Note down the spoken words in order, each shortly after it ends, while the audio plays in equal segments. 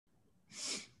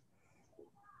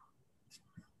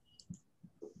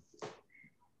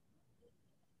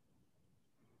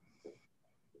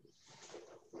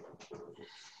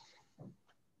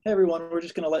Hey everyone, we're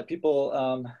just going to let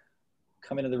people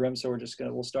come into the room, so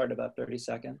we'll start in about 30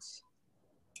 seconds.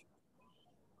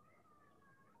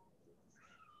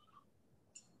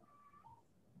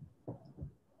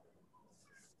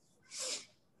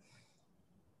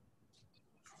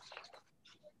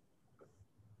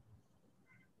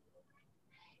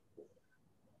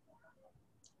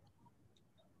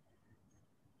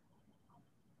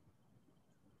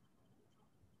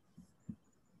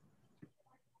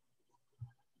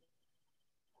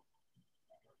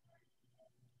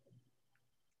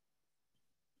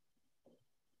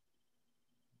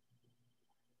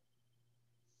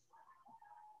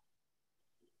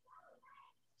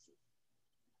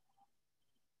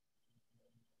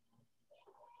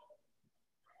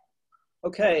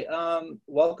 Okay,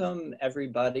 welcome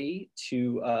everybody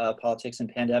to Politics and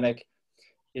Pandemic.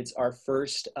 It's our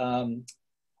first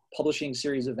publishing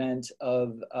series event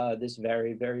of this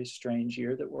very, very strange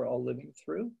year that we're all living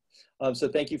through. So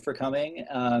thank you for coming.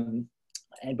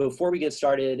 And before we get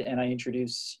started and I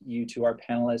introduce you to our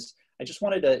panelists, I just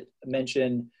wanted to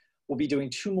mention we'll be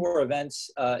doing 2 more events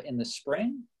in the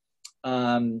spring.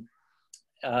 And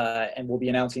we'll be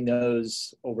announcing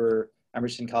those over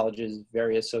Emerson College's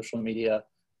various social media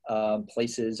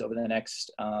places over the next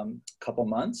couple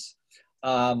months.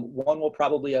 One will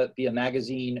probably be a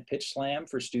magazine pitch slam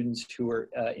for students who are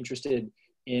interested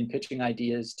in pitching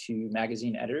ideas to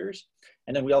magazine editors.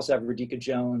 And then we also have Radhika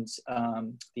Jones,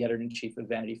 the editor-in-chief of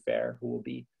Vanity Fair, who will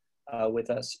be with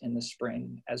us in the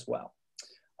spring as well.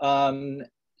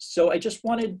 So I just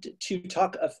wanted to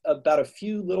talk about a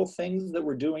few little things that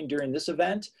we're doing during this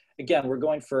event. Again, we're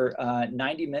going for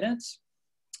 90 minutes.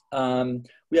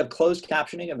 We have closed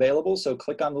captioning available, so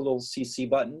click on the little CC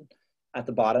button at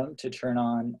the bottom to turn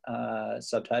on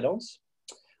subtitles.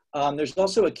 There's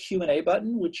also a Q&A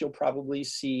button, which you'll probably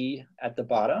see at the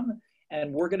bottom.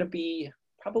 And we're gonna be,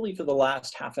 probably for the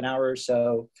last half an hour or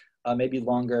so, maybe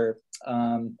longer,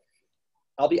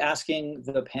 I'll be asking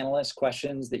the panelists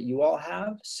questions that you all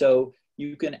have. So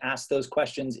you can ask those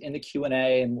questions in the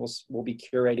Q&A and we'll be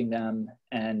curating them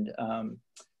and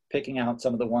picking out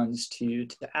some of the ones to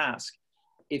ask.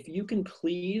 If you can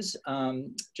please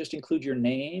just include your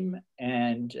name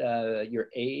and your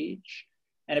age.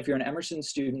 And if you're an Emerson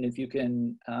student, if you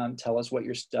can tell us what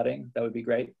you're studying, that would be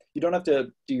great. You don't have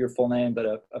to do your full name, but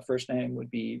a first name would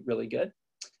be really good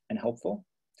and helpful.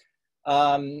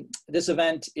 This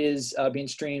event is being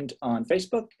streamed on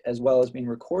Facebook as well as being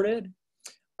recorded.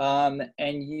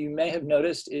 And you may have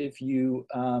noticed if you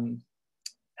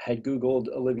had Googled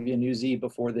Olivia Newsy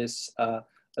before this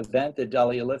event that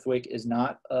Dahlia Lithwick is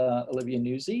not Olivia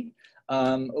Newsy.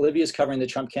 Olivia is covering the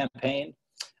Trump campaign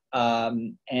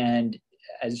and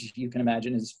as you can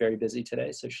imagine is very busy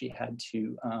today, so she had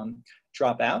to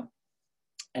drop out.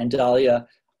 And Dahlia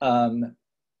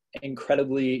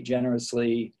incredibly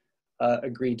generously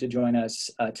agreed to join us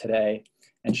today.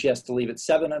 And she has to leave at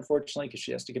 7, unfortunately, because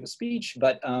she has to give a speech,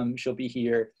 but she'll be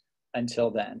here until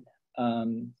then.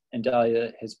 And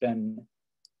Dahlia has been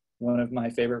one of my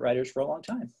favorite writers for a long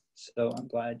time. So I'm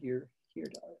glad you're here,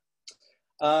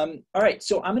 Dahlia. All right,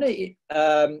 so I'm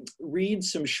gonna read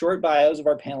some short bios of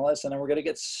our panelists and then we're gonna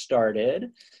get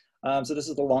started. So this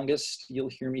is the longest you'll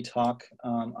hear me talk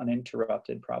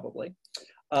uninterrupted, probably.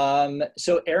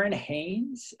 So Errin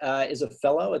Haines is a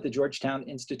fellow at the Georgetown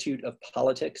Institute of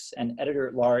Politics and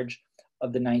editor-at-large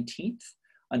of The 19th,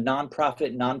 a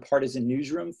nonprofit, nonpartisan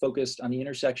newsroom focused on the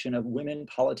intersection of women,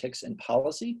 politics, and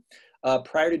policy.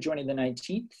 Prior to joining The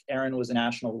 19th, Errin was a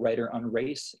national writer on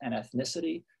race and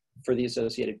ethnicity for the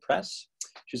Associated Press.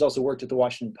 She's also worked at the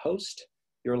Washington Post,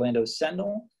 the Orlando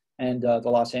Sentinel, and the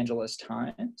Los Angeles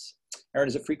Times. Errin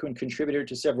is a frequent contributor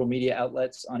to several media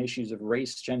outlets on issues of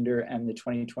race, gender, and the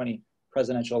 2020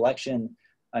 presidential election,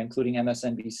 including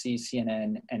MSNBC,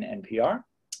 CNN, and NPR.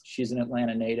 She's an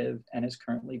Atlanta native and is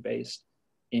currently based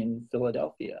in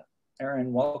Philadelphia.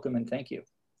 Errin, welcome and thank you.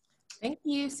 Thank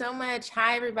you so much.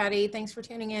 Hi, everybody. Thanks for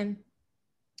tuning in.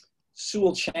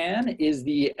 Sewell Chan is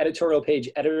the editorial page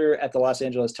editor at the Los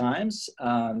Angeles Times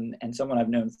and someone I've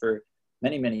known for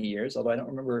many, many years, although I don't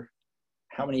remember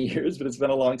how many years, but it's been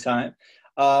a long time,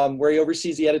 where he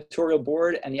oversees the editorial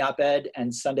board and the op-ed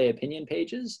and Sunday opinion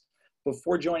pages.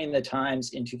 Before joining the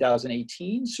Times in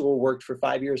 2018, Sewell worked for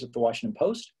 5 years at the Washington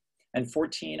Post and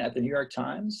 14 at the New York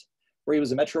Times, where he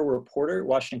was a Metro reporter,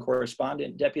 Washington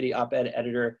correspondent, deputy op-ed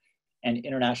editor, and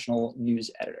international news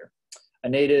editor. A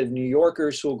native New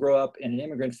Yorker, Sewell grew up in an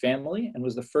immigrant family and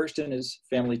was the first in his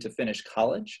family to finish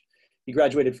college. He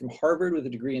graduated from Harvard with a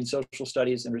degree in social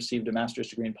studies and received a master's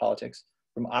degree in politics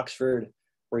from Oxford,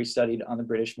 where he studied on the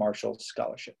British Marshall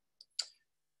Scholarship.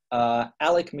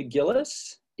 Alec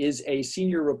MacGillis is a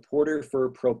senior reporter for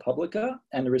ProPublica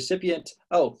and the recipient,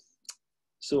 oh,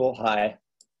 Sewell, hi.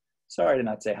 Sorry to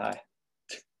not say hi.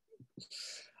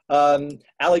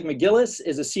 Alec MacGillis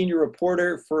is a senior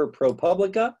reporter for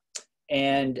ProPublica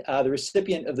and the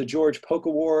recipient of the George Polk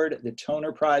Award, the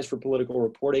Toner Prize for Political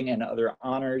Reporting, and other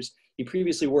honors. He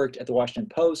previously worked at the Washington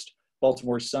Post,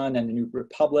 Baltimore Sun, and the New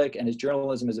Republic, and his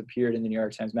journalism has appeared in the New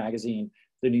York Times Magazine,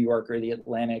 the New Yorker, the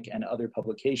Atlantic, and other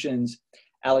publications.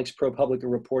 Alec's ProPublica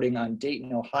reporting on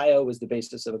Dayton, Ohio was the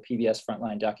basis of a PBS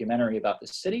Frontline documentary about the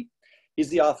city. He's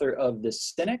the author of The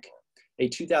Cynic, a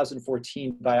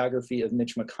 2014 biography of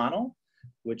Mitch McConnell,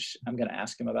 which I'm going to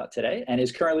ask him about today, and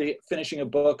is currently finishing a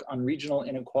book on regional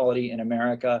inequality in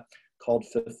America called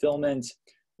Fulfillment,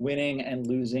 Winning and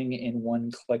Losing in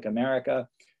One-Click America.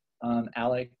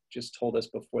 Alec just told us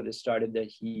before this started that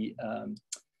he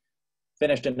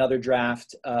finished another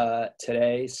draft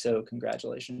today, so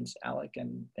congratulations, Alec,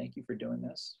 and thank you for doing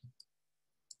this.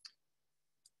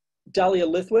 Dahlia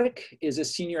Lithwick is a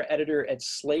senior editor at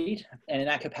Slate, and in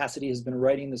that capacity has been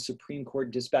writing the Supreme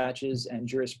Court dispatches and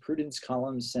jurisprudence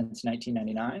columns since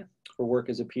 1999. Her work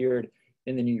has appeared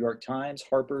in the New York Times,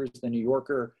 Harper's, the New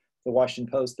Yorker, the Washington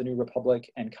Post, the New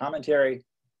Republic, and Commentary.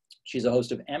 She's a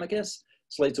host of Amicus,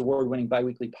 Slate's award-winning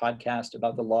biweekly podcast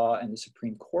about the law and the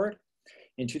Supreme Court.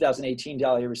 In 2018,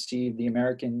 Dahlia received the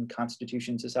American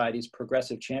Constitution Society's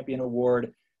Progressive Champion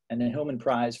Award and the Hillman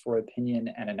Prize for Opinion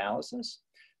and Analysis.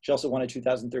 She also won a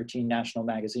 2013 National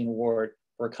Magazine Award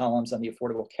for columns on the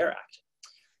Affordable Care Act.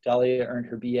 Dahlia earned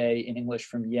her BA in English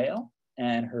from Yale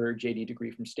and her JD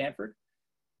degree from Stanford.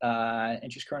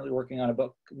 And she's currently working on a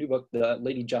new book, The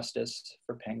Lady Justice,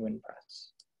 for Penguin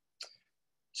Press.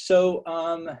 So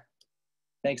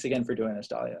thanks again for doing this,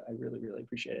 Dahlia. I really, really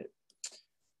appreciate it.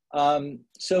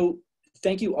 So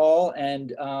thank you all,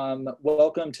 and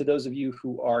welcome to those of you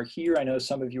who are here. I know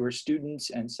some of you are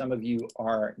students and some of you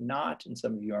are not, and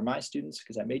some of you are my students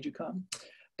because I made you come.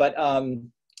 But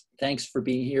thanks for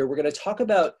being here. We're going to talk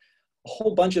about a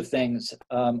whole bunch of things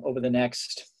over the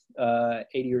next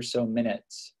 80 or so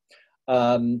minutes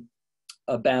and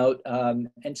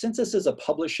since this is a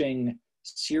publishing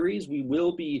series, we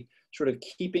will be sort of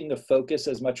keeping the focus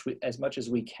as much as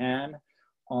we can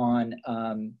on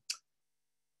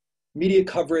media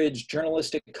coverage,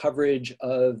 journalistic coverage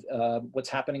of what's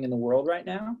happening in the world right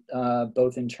now,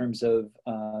 both in terms of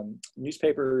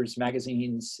newspapers,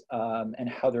 magazines, and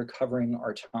how they're covering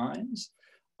our times.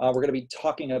 We're going to be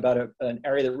talking about an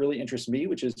area that really interests me,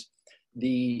 which is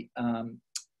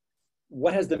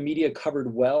what has the media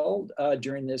covered well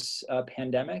during this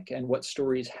pandemic, and what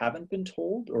stories haven't been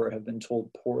told or have been told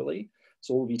poorly.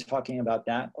 So we'll be talking about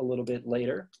that a little bit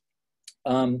later.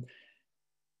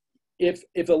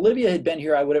 If Olivia had been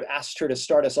here, I would have asked her to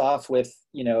start us off with,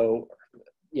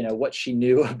 what she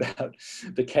knew about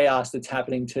the chaos that's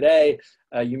happening today.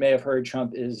 You may have heard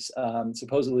Trump is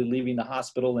supposedly leaving the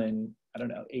hospital in,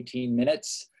 18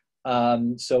 minutes.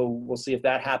 So we'll see if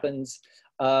that happens.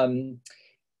 And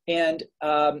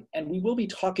we will be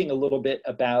talking a little bit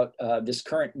about this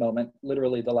current moment,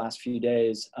 literally the last few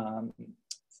days,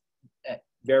 at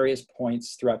various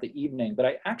points throughout the evening. But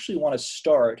I actually want to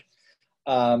start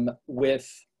with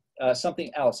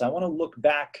something else. I want to look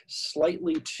back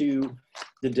slightly to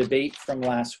the debate from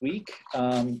last week,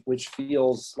 which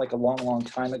feels like a long, long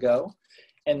time ago.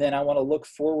 And then I want to look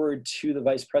forward to the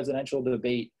vice presidential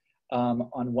debate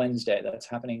on Wednesday. That's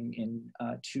happening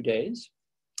in 2 days.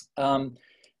 And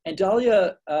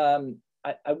Dahlia,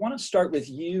 I want to start with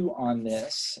you on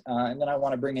this, and then I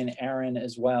want to bring in Errin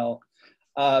as well.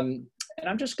 And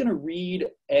I'm just going to read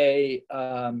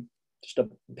just a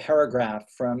paragraph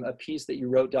from a piece that you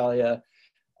wrote, Dahlia,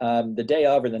 the day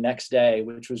of or the next day,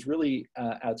 which was really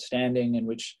outstanding, in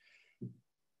which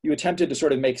you attempted to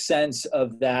sort of make sense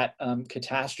of that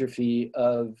catastrophe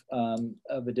of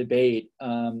a debate,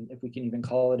 if we can even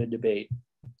call it a debate.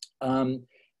 And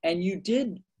you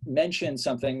did mention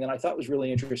something that I thought was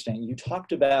really interesting. You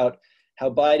talked about how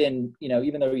Biden,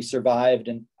 even though he survived,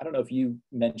 and I don't know if you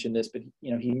mentioned this, but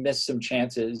he missed some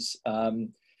chances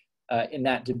in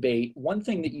that debate. One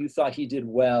thing that you thought he did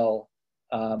well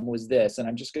was this, and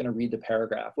I'm just going to read the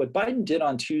paragraph. What Biden did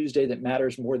on Tuesday that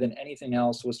matters more than anything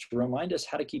else was to remind us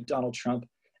how to keep Donald Trump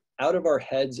out of our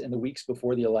heads in the weeks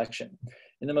before the election.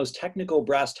 In the most technical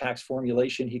brass tacks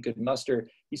formulation he could muster,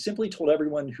 he simply told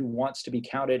everyone who wants to be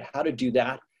counted how to do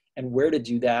that and where to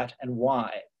do that and why.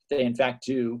 If they in fact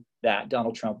do that,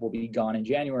 Donald Trump will be gone in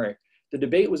January. The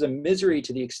debate was a misery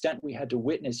to the extent we had to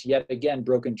witness yet again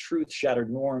broken truth,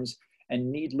 shattered norms, and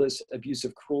needless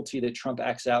abusive cruelty that Trump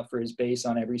acts out for his base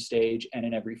on every stage and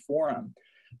in every forum.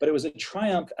 but it was a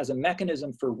triumph as a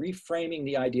mechanism for reframing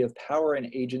the idea of power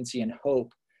and agency and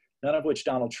hope, none of which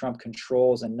Donald Trump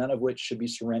controls and none of which should be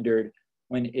surrendered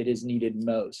when it is needed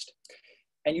most.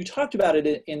 And you talked about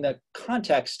it in the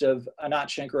context of Anat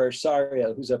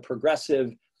Shenker-Arsaria, who's a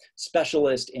progressive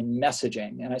specialist in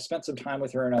messaging. And I spent some time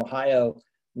with her in Ohio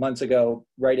months ago,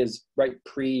 right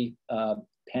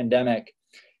pre-pandemic.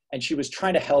 And she was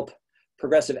trying to help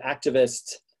progressive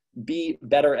activists be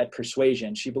better at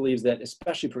persuasion. She believes that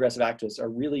especially progressive activists are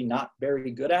really not very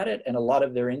good at it, and a lot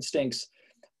of their instincts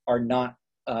are not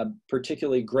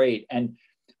particularly great. And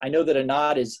I know that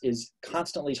Anat is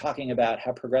constantly talking about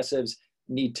how progressives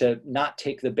need to not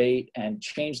take the bait and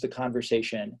change the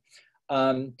conversation.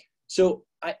 So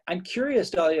I'm curious,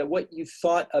 Dahlia, what you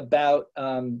thought about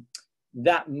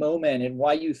that moment and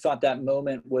why you thought that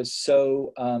moment was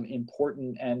so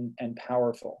important and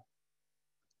powerful.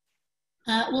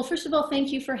 Well, first of all,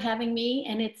 thank you for having me.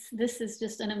 And this is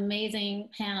just an amazing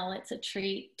panel. It's a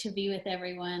treat to be with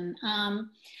everyone.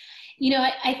 You know,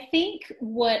 I think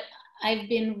what I've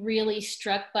been really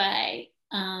struck by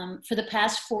for the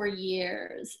past 4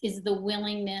 years is the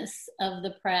willingness of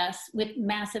the press, with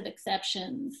massive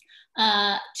exceptions,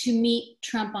 to meet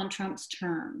Trump on Trump's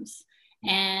terms.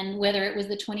 And whether it was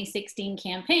the 2016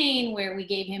 campaign, where we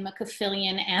gave him a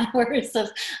gazillion hours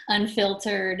of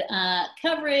unfiltered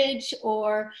coverage,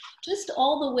 or just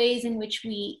all the ways in which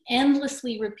we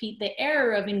endlessly repeat the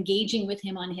error of engaging with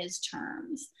him on his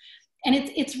terms. And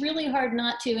it's really hard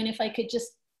not to. And if I could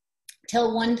just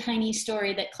tell one tiny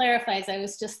story that clarifies, I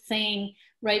was just saying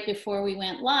right before we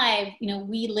went live, you know,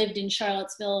 we lived in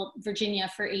Charlottesville,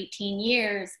 Virginia for 18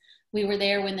 years. We were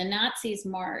there when the Nazis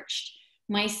marched.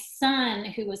 My son,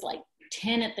 who was like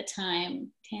 10 at the time,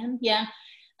 10, yeah,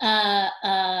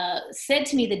 said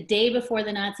to me the day before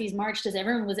the Nazis marched, as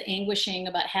everyone was anguishing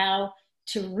about how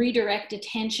to redirect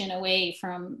attention away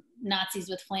from Nazis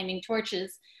with flaming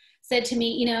torches, said to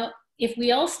me, you know, if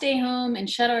we all stay home and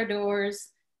shut our doors,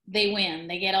 they win.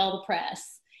 They get all the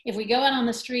press. If we go out on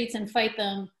the streets and fight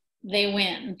them, they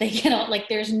win. They get all, like,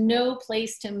 there's no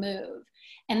place to move.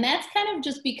 And that's kind of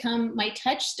just become my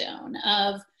touchstone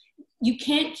of, you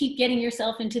can't keep getting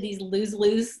yourself into these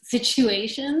lose-lose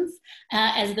situations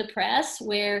as the press,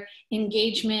 where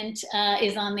engagement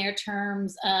is on their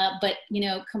terms, but, you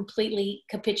know, completely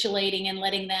capitulating and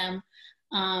letting them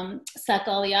suck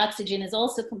all the oxygen is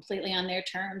also completely on their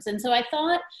terms. And so I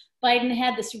thought Biden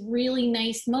had this really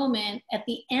nice moment at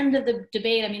the end of the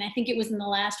debate. I mean, I think it was in the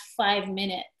last 5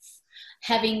 minutes,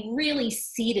 having really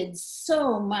ceded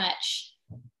so much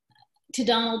to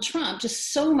Donald Trump,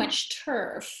 just so much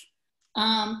turf,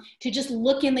 to just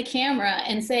look in the camera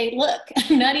and say, look,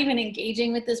 I'm not even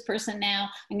engaging with this person now.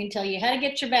 I'm going to tell you how to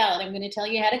get your ballot. I'm going to tell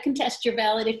you how to contest your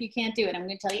ballot if you can't do it. I'm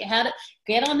going to tell you how to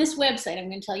get on this website. I'm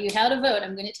going to tell you how to vote.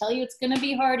 I'm going to tell you it's going to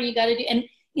be harder. You got to do. And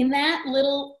in that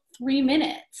little 3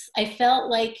 minutes, I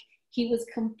felt like he was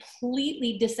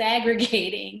completely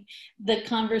disaggregating the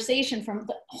conversation from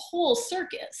the whole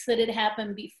circus that had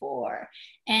happened before.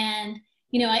 And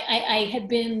you know, I had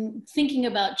been thinking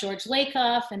about George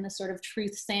Lakoff and the sort of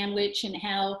truth sandwich, and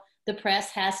how the press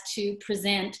has to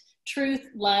present truth,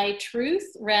 lie, truth,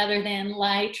 rather than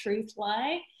lie, truth,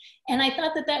 lie. And I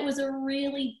thought that that was a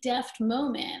really deft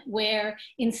moment, where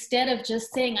instead of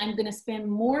just saying, I'm going to spend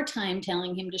more time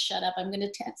telling him to shut up, I'm going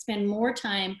to spend more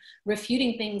time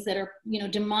refuting things that are, you know,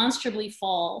 demonstrably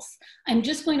false, I'm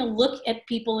just going to look at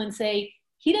people and say,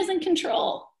 he doesn't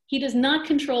control. He does not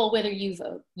control whether you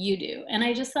vote, you do. And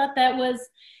I just thought that was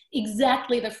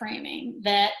exactly the framing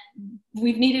that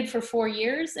we've needed for 4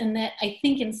 years, and that I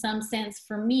think in some sense,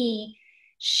 for me,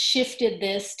 shifted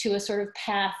this to a sort of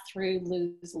path through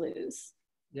lose-lose.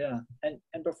 Yeah, and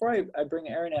before I bring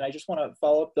Errin in, I just want to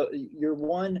follow up your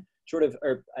one sort of,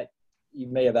 you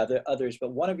may have others,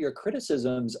 but one of your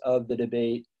criticisms of the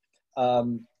debate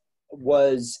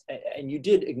was, and you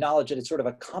did acknowledge that it's sort of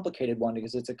a complicated one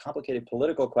because it's a complicated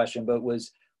political question, but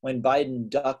was when Biden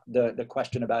ducked the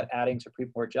question about adding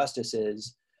Supreme Court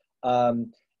justices.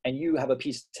 And you have a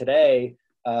piece today,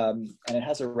 and it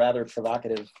has a rather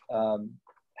provocative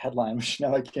headline, which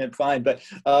now I can't find, but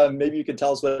maybe you can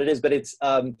tell us what it is. But it's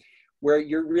where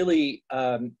you're really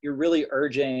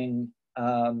urging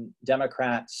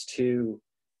Democrats to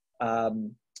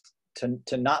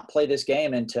not play this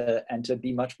game and to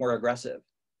be much more aggressive.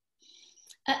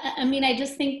 I mean, I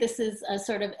just think this is a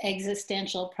sort of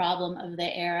existential problem of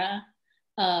the era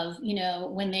of, you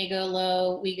know, when they go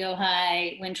low, we go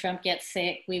high. When Trump gets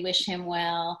sick, we wish him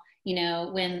well. You know,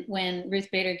 when Ruth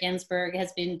Bader Ginsburg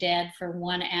has been dead for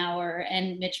 1 hour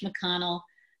and Mitch McConnell,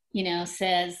 you know,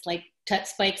 says, like,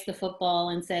 spikes the football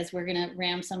and says, we're going to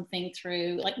ram something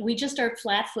through. Like, we just are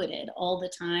flat-footed all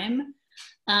the time.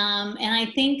 And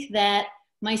I think that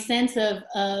my sense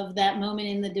of that moment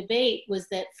in the debate was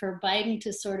that for Biden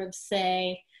to sort of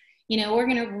say, you know, we're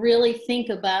going to really think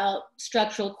about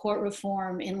structural court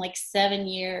reform in like 7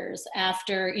 years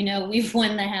after, you know, we've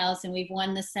won the House and we've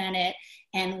won the Senate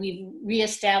and we've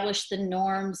reestablished the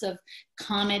norms of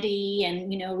comity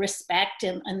and, you know, respect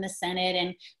in the Senate,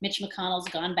 and Mitch McConnell's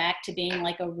gone back to being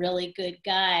like a really good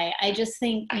guy. I just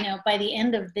think, you know, by the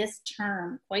end of this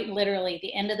term, quite literally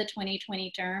the end of the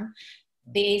 2020 term,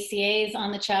 the ACA is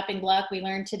on the chopping block. We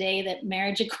learned today that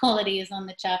marriage equality is on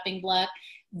the chopping block.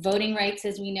 Voting rights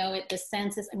as we know it, the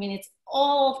census, I mean, it's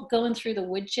all going through the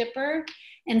wood chipper.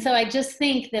 And so I just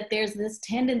think that there's this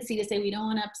tendency to say we don't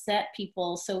want to upset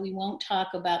people, so we won't talk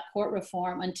about court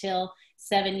reform until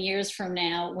 7 years from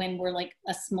now when we're like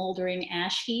a smoldering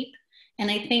ash heap. And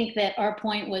I think that our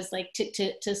point was like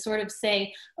to sort of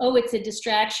say, oh, it's a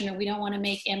distraction, or we don't want to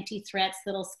make empty threats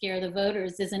that'll scare the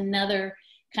voters, is another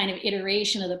kind of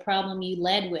iteration of the problem you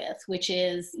led with, which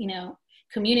is, you know,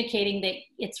 communicating that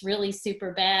it's really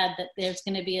super bad that there's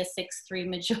going to be a 6-3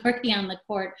 majority on the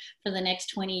court for the next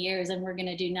 20 years and we're going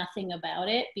to do nothing about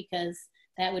it because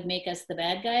that would make us the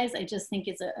bad guys. I just think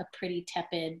it's a pretty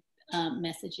tepid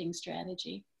messaging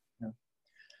strategy.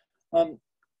 Yeah.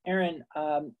 Errin,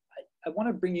 I want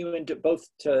to bring you into both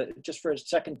to just for a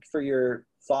second for your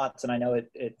thoughts, and I know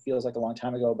it feels like a long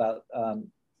time ago about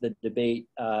the debate.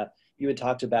 You had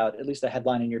talked about, at least the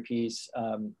headline in your piece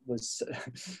was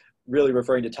really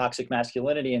referring to toxic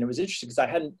masculinity. And it was interesting because I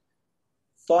hadn't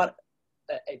thought,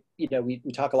 you know, we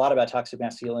talk a lot about toxic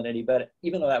masculinity, but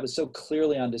even though that was so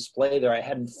clearly on display there, I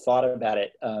hadn't thought about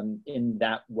it in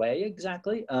that way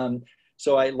exactly.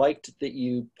 So I liked that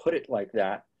you put it like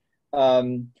that.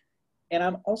 And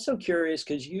I'm also curious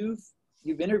because you've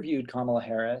interviewed Kamala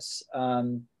Harris,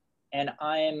 and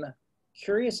I'm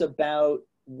curious about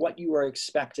what you are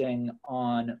expecting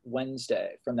on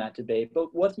Wednesday from that debate,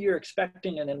 but what you're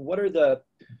expecting, and then what are the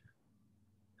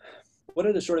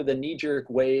sort of the knee-jerk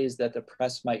ways that the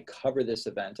press might cover this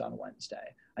event on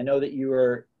Wednesday? I know that you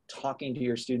are talking to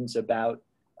your students about,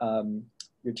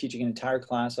 you're teaching an entire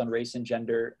class on race and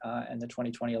gender and the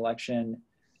 2020 election.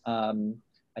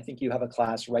 I think you have a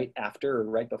class right after or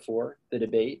right before the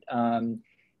debate.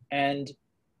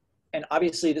 And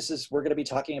obviously we're going to be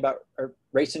talking about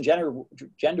race and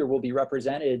gender will be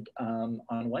represented on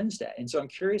Wednesday. And so I'm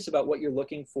curious about what you're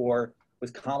looking for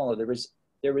with Kamala. There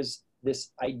was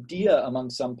this idea among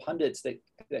some pundits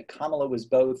that Kamala was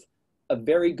both a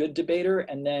very good debater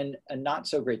and then a not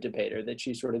so great debater, that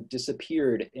she sort of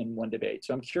disappeared in one debate.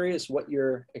 So I'm curious what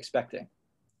you're expecting.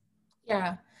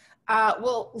 Yeah.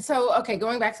 Well, so, okay,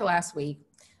 going back to last week,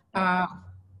 I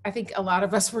think a lot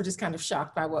of us were just kind of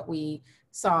shocked by what we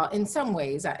saw in some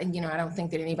ways. You know, I don't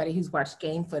think that anybody who's watched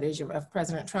game footage of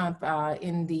President Trump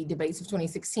in the debates of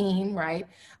 2016, right,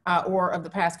 or of the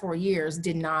past 4 years,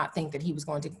 did not think that he was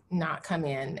going to not come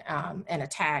in and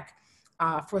attack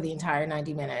for the entire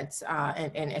 90 minutes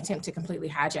and attempt to completely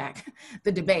hijack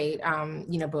the debate,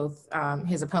 you know, both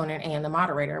his opponent and the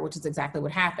moderator, which is exactly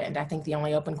what happened. I think the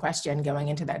only open question going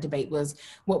into that debate was,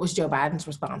 what was Joe Biden's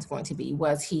response going to be?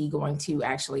 Was he going to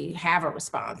actually have a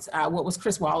response? What was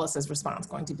Chris Wallace's response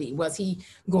going to be? Was he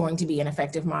going to be an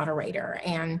effective moderator?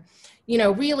 And, you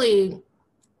know, really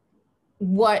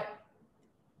what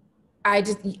I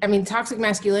mean, toxic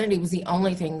masculinity was the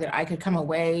only thing that I could come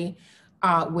away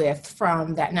with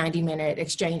from that 90-minute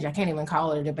exchange. I can't even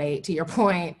call it a debate, to your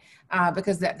point,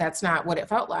 because that's not what it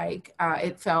felt like.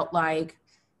 It felt like,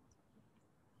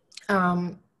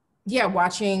 yeah,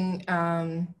 watching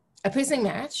a pissing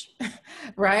match,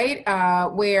 right?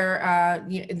 Where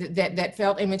you know, that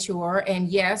felt immature. And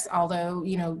yes, although,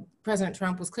 you know, President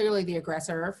Trump was clearly the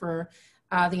aggressor for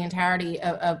the entirety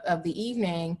of the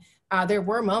evening, there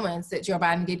were moments that Joe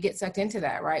Biden did get sucked into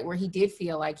that, right? Where he did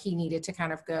feel like he needed to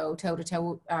kind of go toe to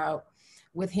toe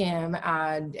with him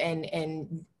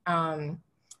and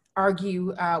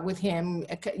argue with him,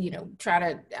 you know, try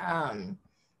to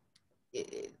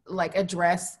like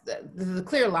address the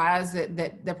clear lies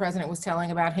that the president was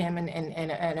telling about him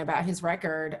and about his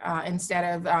record,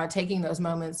 instead of taking those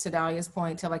moments, to Dahlia's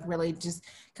point, to like really just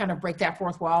kind of break that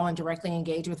fourth wall and directly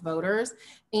engage with voters.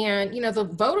 And, you know, the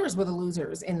voters were the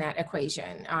losers in that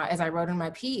equation, as I wrote in my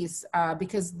piece,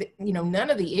 because, you know, none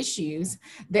of the issues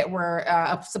that were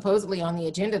supposedly on the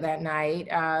agenda that night,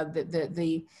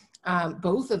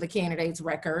 both of the candidates'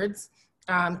 records,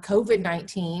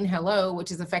 COVID-19, hello,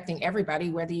 which is affecting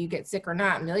everybody, whether you get sick or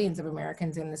not, millions of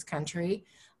Americans in this country,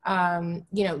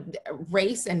 you know,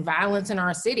 race and violence in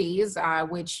our cities,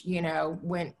 which, you know,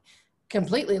 went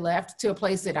completely left to a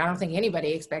place that I don't think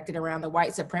anybody expected around the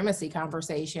white supremacy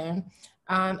conversation,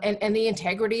 and the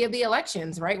integrity of the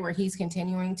elections, right? Where he's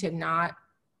continuing to not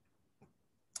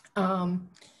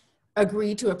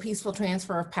agree to a peaceful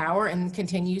transfer of power and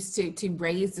continues to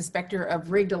raise the specter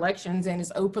of rigged elections and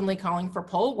is openly calling for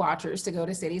poll watchers to go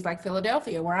to cities like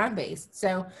Philadelphia, where I'm based.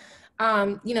 So,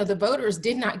 you know, the voters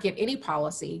did not get any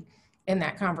policy in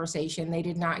that conversation. They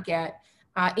did not get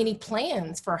any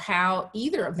plans for how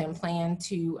either of them plan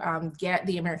to get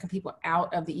the American people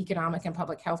out of the economic and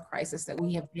public health crisis that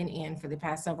we have been in for the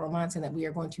past several months and that we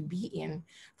are going to be in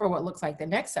for what looks like the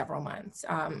next several months.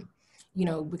 You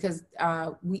know, because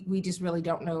we just really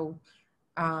don't know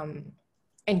and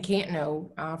can't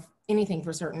know anything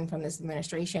for certain from this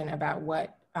administration about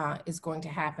what is going to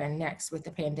happen next with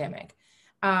the pandemic.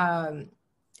 And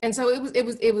so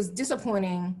it was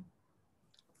disappointing,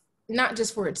 not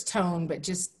just for its tone, but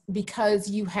just because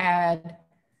you had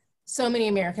so many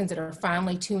Americans that are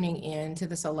finally tuning in to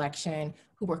this election,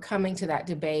 who were coming to that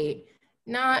debate,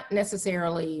 not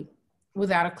necessarily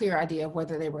without a clear idea of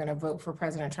whether they were going to vote for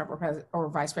President Trump or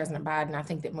Vice President Biden. I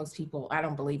think that most people, I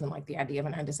don't believe in like the idea of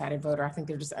an undecided voter. I think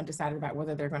they're just undecided about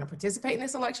whether they're going to participate in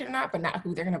this election or not, but not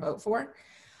who they're going to vote for.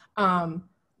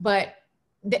 But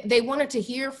they wanted to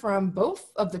hear from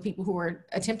both of the people who are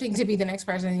attempting to be the next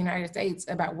president of the United States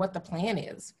about what the plan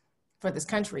is for this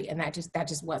country. And that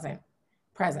just wasn't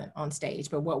present on stage.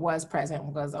 But what was present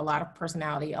was a lot of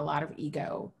personality, a lot of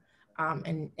ego,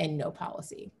 and no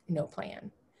policy, no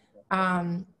plan.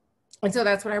 And so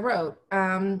that's what I wrote.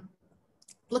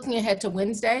 Looking ahead to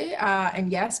Wednesday,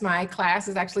 and yes, my class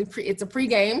is actually it's a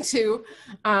pregame to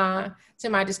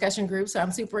my discussion group. So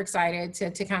I'm super excited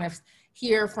to kind of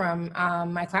hear from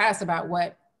my class about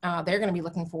what they're going to be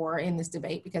looking for in this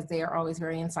debate, because they are always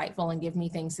very insightful and give me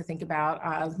things to think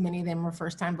about. Many of them are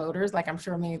first-time voters, like I'm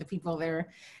sure many of the people there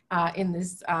in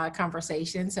this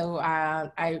conversation. So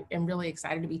I am really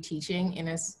excited to be teaching in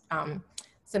this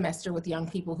semester with young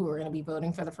people who are going to be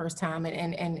voting for the first time.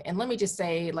 And let me just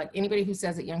say, like, anybody who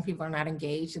says that young people are not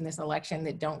engaged in this election,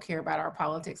 that don't care about our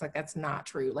politics, like, that's not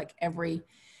true. Like, every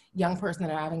young person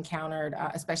that I've encountered,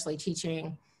 especially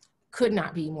teaching, could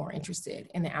not be more interested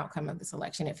in the outcome of this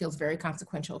election. It feels very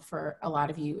consequential for a lot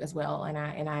of you as well, and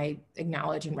I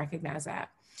acknowledge and recognize that.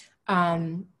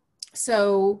 It's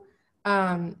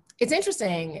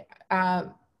interesting.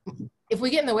 If we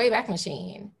get in the Wayback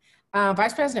Machine,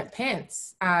 Vice President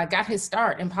Pence got his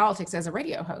start in politics as a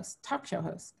radio host, talk show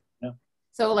host. Yeah.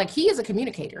 So, like, he is a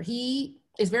communicator. He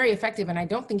is very effective, and I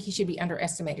don't think he should be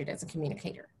underestimated as a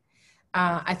communicator.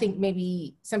 I think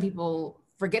maybe some people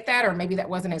forget that, or maybe that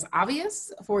wasn't as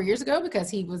obvious 4 years ago because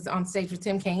he was on stage with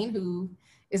Tim Kaine, who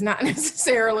is not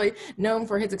necessarily known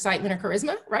for his excitement or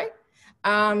charisma, right?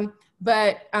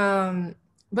 But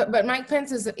Mike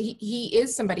Pence he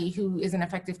is somebody who is an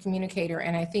effective communicator,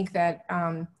 and I think that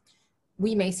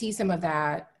we may see some of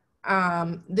that.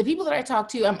 The people that I talk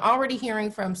to, I'm already hearing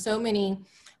from so many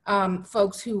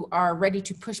folks who are ready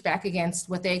to push back against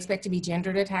what they expect to be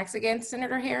gendered attacks against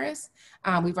Senator Harris.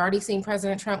 We've already seen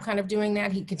President Trump kind of doing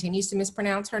that. He continues to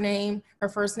mispronounce her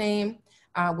first name,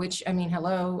 which, I mean,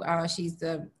 hello, she's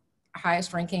the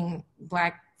highest ranking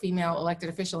Black female elected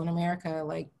official in America.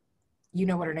 Like, you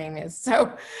know what her name is.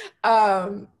 So,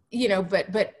 you know,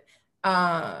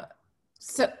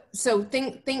 so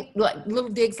think like little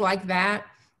digs like that.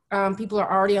 People are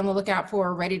already on the lookout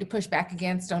for, ready to push back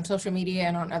against on social media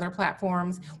and on other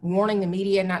platforms, warning the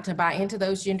media not to buy into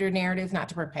those gender narratives, not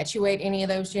to perpetuate any of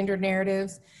those gender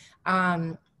narratives.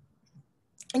 And,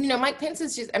 you know, Mike Pence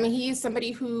is just, I mean, he is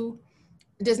somebody who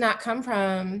does not come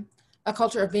from a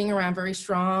culture of being around very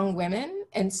strong women.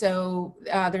 And so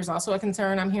there's also a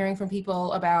concern I'm hearing from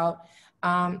people about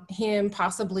him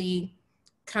possibly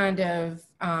kind of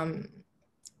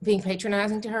being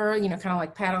patronizing to her, you know, kind of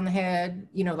like pat on the head,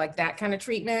 you know, like that kind of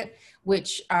treatment,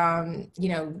 which, you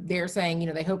know, they're saying, you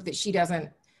know, they hope that she doesn't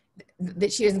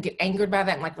get angered by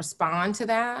that and like respond to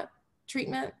that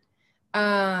treatment.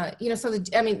 You know, so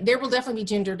I mean, there will definitely be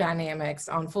gender dynamics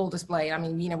on full display. I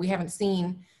mean, you know, we haven't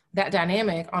seen that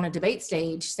dynamic on a debate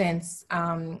stage since,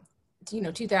 you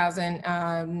know,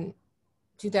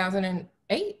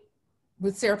 2008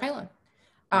 with Sarah Palin.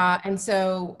 And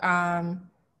so,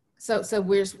 So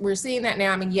we're seeing that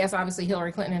now. I mean, yes, obviously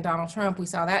Hillary Clinton and Donald Trump, we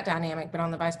saw that dynamic, but on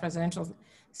the vice presidential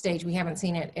stage, we haven't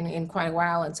seen it in quite a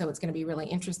while. And so it's going to be really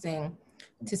interesting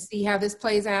to see how this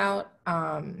plays out.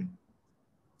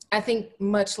 I think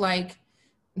much like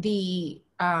the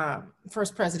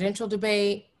first presidential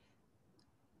debate,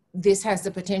 this has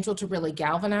the potential to really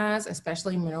galvanize,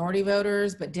 especially minority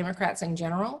voters, but Democrats in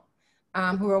general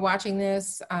who are watching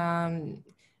this.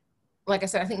 like I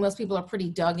said, I think most people are pretty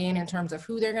dug in terms of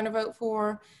who they're going to vote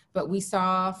for, but we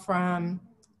saw from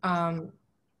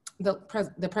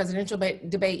the presidential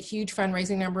debate, huge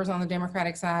fundraising numbers on the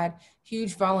Democratic side,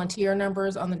 huge volunteer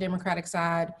numbers on the Democratic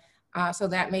side. So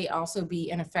that may also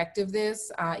be an effect of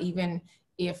this, even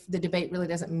if the debate really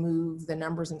doesn't move the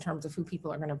numbers in terms of who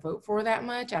people are going to vote for that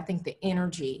much. I think the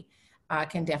energy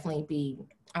can definitely be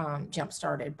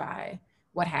jump-started by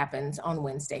what happens on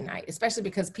Wednesday night, especially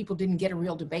because people didn't get a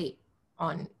real debate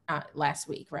on last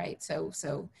week, right?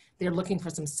 So they're looking for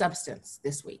some substance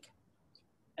this week.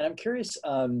 And I'm curious,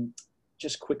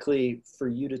 just quickly for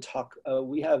you to talk,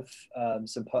 we have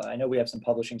I know we have some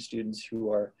publishing students who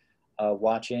are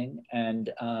watching,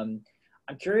 and I'm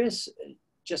curious,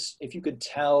 just if you could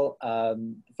tell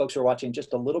folks who are watching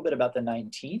just a little bit about the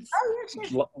 19th,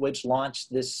 which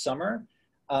launched this summer.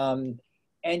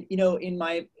 And you know, in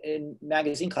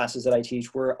magazine classes that I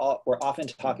teach, we're often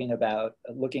talking about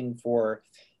looking for,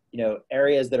 you know,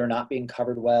 areas that are not being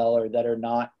covered well, or that are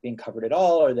not being covered at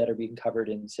all, or that are being covered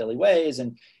in silly ways.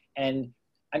 And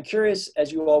I'm curious,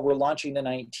 as you all were launching the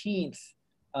 19th,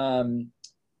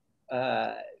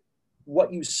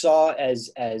 what you saw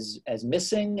as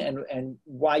missing, and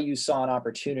why you saw an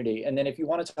opportunity. And then if you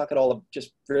want to talk at all,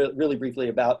 just really briefly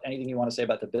about anything you want to say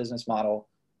about the business model,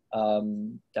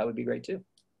 that would be great too.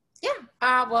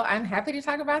 Yeah, well, I'm happy to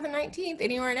talk about the 19th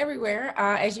anywhere and everywhere.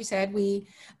 As you said, we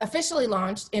officially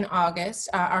launched in August.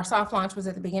 Our soft launch was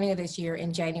at the beginning of this year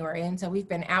in January. And so we've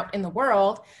been out in the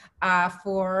world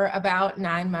for about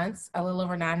 9 months, a little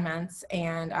over 9 months,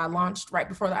 and launched right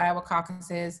before the Iowa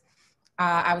caucuses.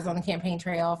 I was on the campaign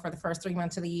trail for the first 3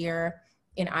 months of the year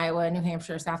in Iowa, New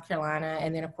Hampshire, South Carolina.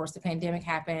 And then of course the pandemic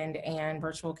happened and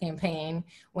virtual campaign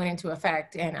went into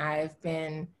effect. And I've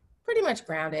been pretty much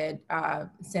grounded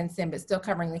since then, but still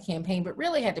covering the campaign, but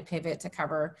really had to pivot to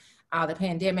cover the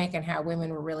pandemic and how women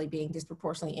were really being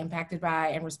disproportionately impacted by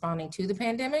and responding to the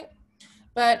pandemic.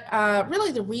 But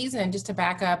really the reason, just to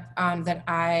back up, that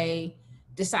I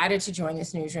decided to join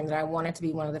this newsroom, that I wanted to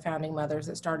be one of the founding mothers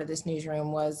that started this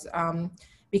newsroom, was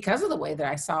because of the way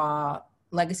that I saw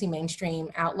legacy mainstream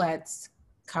outlets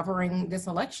covering this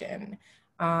election.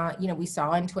 You know, we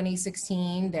saw in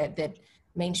 2016 that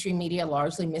mainstream media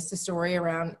largely missed the story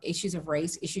around issues of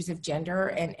race, issues of gender,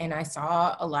 and I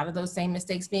saw a lot of those same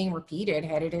mistakes being repeated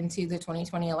headed into the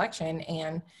 2020 election,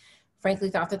 and frankly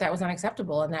thought that that was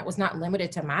unacceptable. And that was not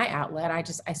limited to my outlet.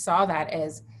 I saw that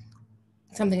as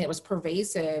something that was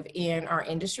pervasive in our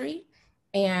industry,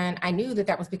 and I knew that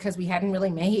that was because we hadn't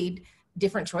really made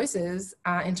different choices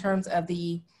in terms of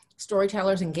the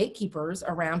storytellers and gatekeepers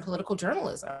around political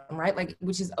journalism, right? Like,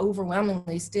 which is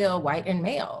overwhelmingly still white and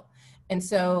male. And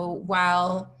so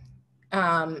while,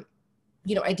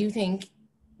 you know, I do think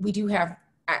we do have,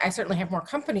 I certainly have more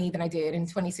company than I did in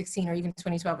 2016 or even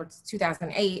 2012 or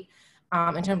 2008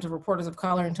 in terms of reporters of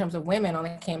color, in terms of women on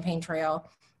the campaign trail,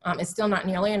 it's still not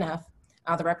nearly enough.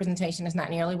 The representation is not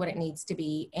nearly what it needs to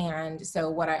be. And so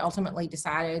what I ultimately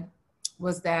decided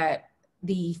was that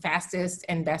the fastest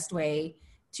and best way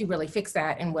to really fix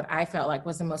that, and what I felt like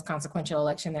was the most consequential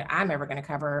election that I'm ever going to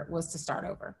cover, was to start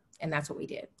over. And that's what we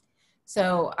did.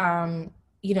 So,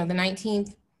 you know, the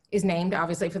 19th is named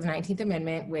obviously for the 19th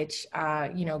Amendment, which,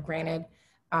 you know, granted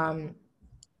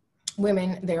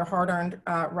women their hard-earned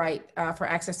right for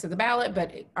access to the ballot,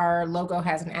 but our logo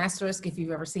has an asterisk. If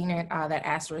you've ever seen it, that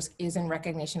asterisk is in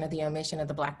recognition of the omission of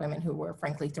the Black women who were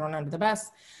frankly thrown under the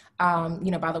bus,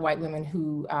 you know, by the white women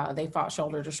who they fought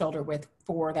shoulder to shoulder with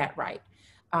for that right.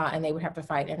 And they would have to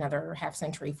fight another half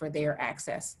century for their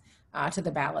access to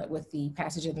the ballot with the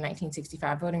passage of the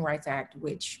 1965 Voting Rights Act,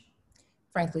 which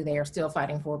frankly they are still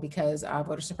fighting for because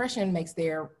voter suppression makes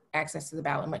their access to the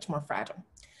ballot much more fragile.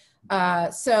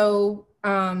 So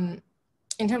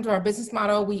in terms of our business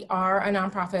model, we are a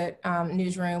nonprofit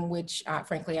newsroom, which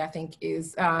frankly I think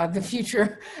is the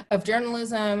future of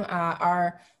journalism.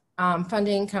 Our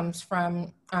funding comes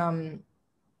from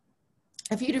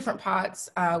a few different pots.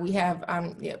 We have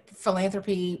you know,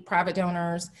 philanthropy, private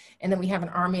donors, and then we have an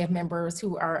army of members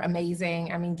who are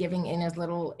amazing. I mean, giving in as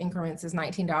little increments as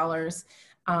 $19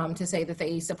 to say that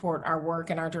they support our work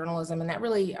and our journalism. And that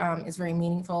really is very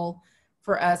meaningful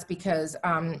for us because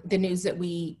the news that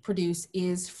we produce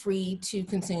is free to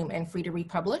consume and free to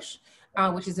republish,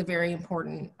 which is a very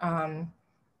important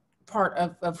part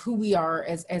of who we are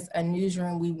as a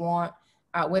newsroom. We want,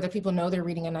 whether people know they're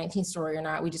reading a 19th story or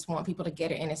not, we just want people to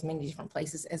get it in as many different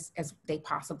places as they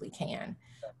possibly can.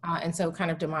 And so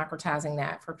kind of democratizing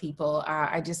that for people.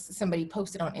 Somebody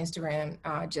posted on Instagram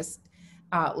just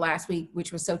last week,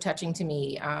 which was so touching to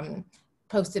me,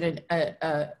 posted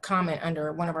a comment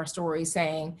under one of our stories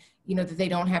saying, you know, that they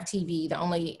don't have TV. The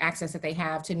only access that they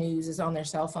have to news is on their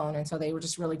cell phone. And so they were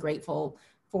just really grateful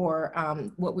for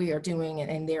what we are doing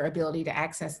and their ability to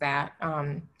access that,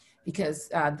 because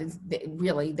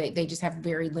they just have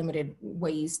very limited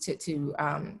ways to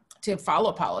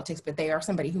follow politics, but they are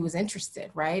somebody who is interested,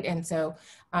 right? And so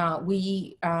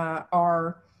we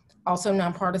are also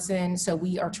nonpartisan, so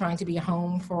we are trying to be a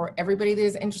home for everybody that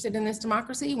is interested in this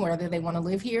democracy, whether they want to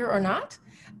live here or not.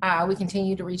 We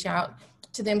continue to reach out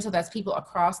to them, so that's people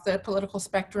across the political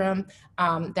spectrum.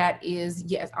 That is,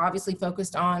 yes, obviously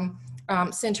focused on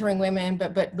centering women,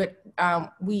 but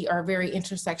we are very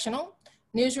intersectional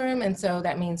newsroom, and so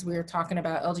that means we're talking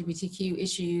about LGBTQ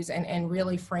issues and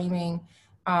really framing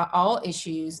all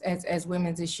issues as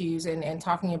women's issues, and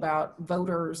talking about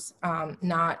voters,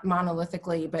 not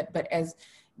monolithically, but as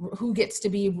who gets to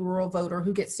be a rural voter,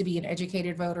 who gets to be an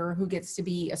educated voter, who gets to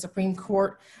be a Supreme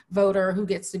Court voter, who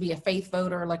gets to be a faith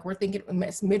voter. Like, we're thinking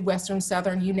Midwestern,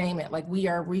 Southern, you name it. Like, we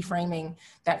are reframing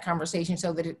that conversation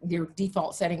so that your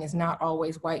default setting is not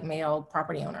always white male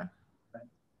property owner.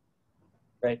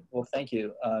 Great. Well, thank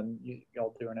you.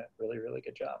 Y'all doing a really, really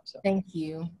good job. So thank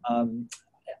you.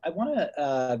 I want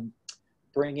to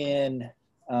bring in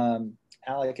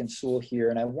Alec and Sewell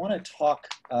here, and I want to talk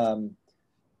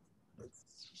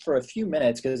for a few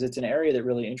minutes because it's an area that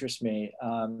really interests me.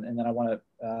 And then I want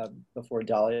to, before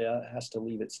Dahlia has to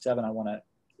leave at 7, I want to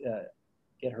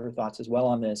get her thoughts as well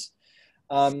on this.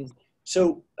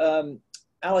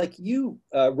 Alec, you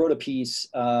wrote a piece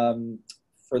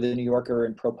for the New Yorker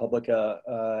and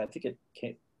ProPublica. I think it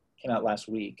came out last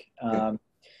week.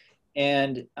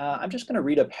 And I'm just going to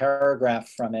read a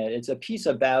paragraph from it. It's a piece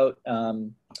about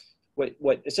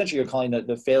what essentially you're calling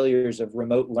the failures of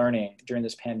remote learning during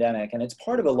this pandemic. And it's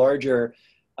part of a larger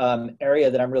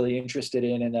area that I'm really interested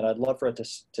in and that I'd love for it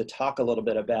to talk a little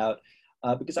bit about,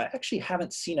 because I actually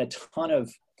haven't seen a ton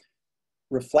of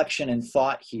reflection and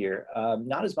thought here,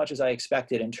 not as much as I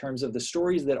expected in terms of the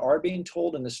stories that are being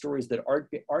told and the stories that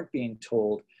aren't being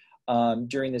told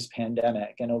during this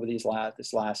pandemic and over this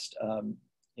last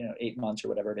 8 months or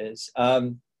whatever it is.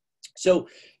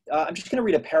 I'm just going to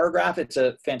read a paragraph. It's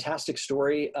a fantastic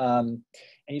story. And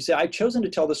you say, I've chosen to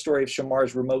tell the story of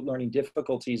Shamar's remote learning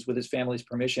difficulties with his family's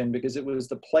permission because it was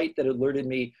the plight that alerted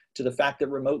me to the fact that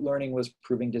remote learning was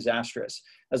proving disastrous.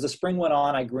 As the spring went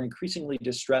on, I grew increasingly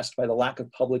distressed by the lack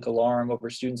of public alarm over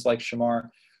students like Shamar,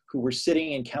 who were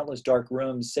sitting in countless dark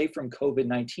rooms, safe from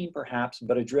COVID-19 perhaps,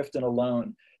 but adrift and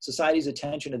alone. Society's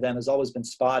attention to them has always been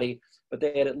spotty, but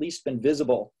they had at least been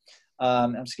visible.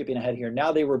 I'm skipping ahead here.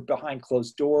 Now they were behind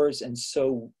closed doors, and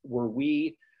so were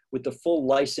we, with the full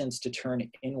license to turn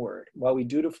inward. While we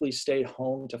dutifully stayed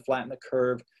home to flatten the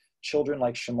curve, children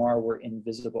like Shamar were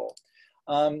invisible.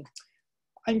 I'm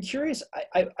curious,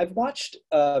 I've watched,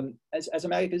 as a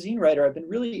magazine writer, I've been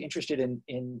really interested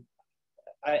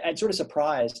I'm sort of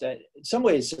surprised, in some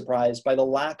ways surprised by the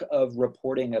lack of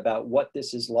reporting about what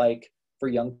this is like for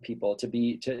young people to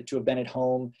have been at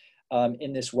home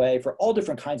in this way for all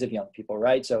different kinds of young people,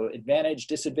 right? So advantaged,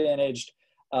 disadvantaged.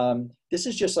 This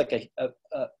is just like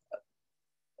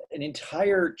an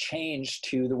entire change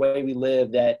to the way we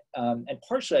live that, and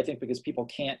partially I think because people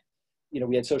can't,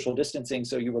 we had social distancing,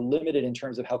 so you were limited in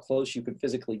terms of how close you could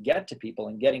physically get to people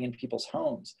and getting in people's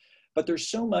homes. But there's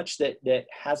so much that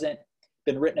hasn't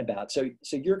been written about. So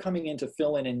you're coming in to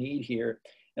fill in a need here.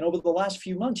 And over the last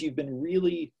few months, you've been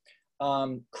really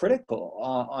critical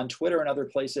on Twitter and other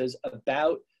places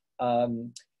about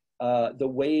the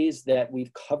ways that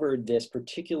we've covered this,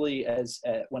 particularly as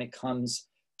when it comes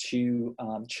to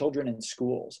children in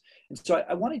schools. And so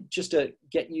I wanted just to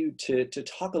get you to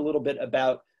talk a little bit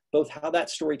about both how that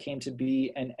story came to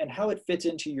be and how it fits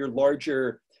into your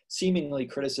larger, seemingly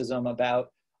criticism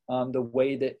about the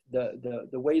way that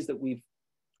the ways that we've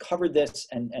covered this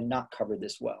and not covered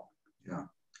this well. Yeah.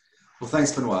 Well,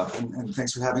 thanks, Benoit, and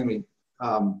thanks for having me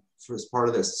for as part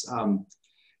of this.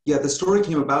 Yeah, the story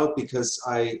came about because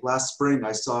last spring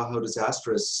I saw how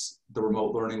disastrous the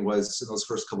remote learning was in those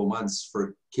first couple months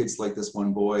for kids like this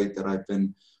one boy that I've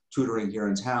been tutoring here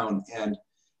in town, and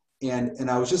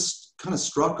I was just kind of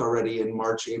struck already in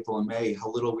March, April, and May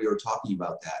how little we were talking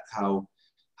about that,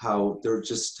 how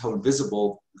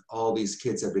invisible all these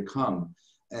kids have become.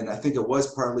 And I think it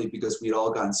was partly because we'd all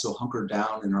gotten so hunkered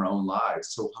down in our own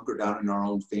lives, so hunkered down in our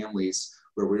own families,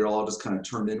 where we were all just kind of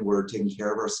turned inward, taking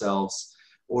care of ourselves,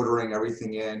 ordering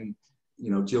everything in,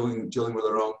 dealing with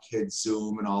our own kids,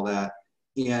 Zoom and all that.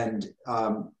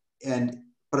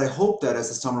 But I hope that as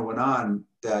the summer went on,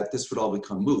 that this would all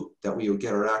become moot, that we would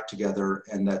get our act together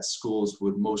and that schools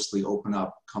would mostly open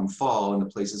up come fall in the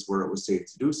places where it was safe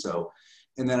to do so.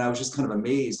 And then I was just kind of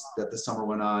amazed that the summer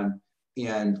went on,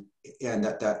 and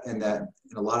that in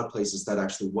a lot of places that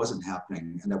actually wasn't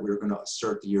happening, and that we were going to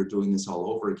start the year doing this all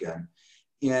over again.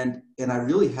 And I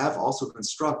really have also been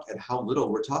struck at how little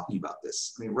we're talking about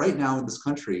this. I mean, right now in this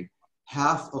country,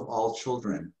 half of all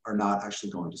children are not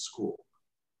actually going to school.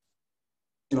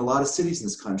 In a lot of cities in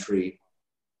this country,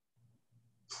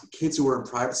 kids who are in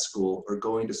private school are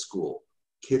going to school.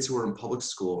 Kids who are in public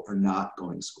school are not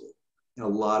going to school in a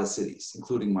lot of cities,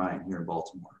 including mine here in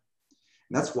Baltimore.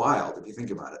 And that's wild if you think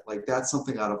about it. Like, that's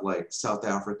something out of like South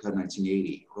Africa,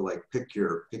 1980, or like pick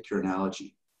your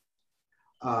analogy.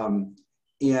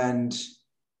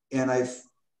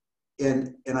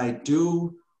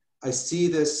 I see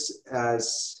this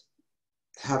as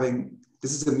having,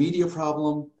 this is a media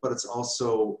problem, but it's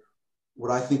also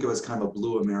what I think of as kind of a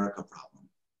blue America problem.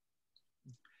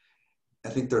 I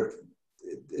think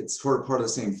it's sort of part of the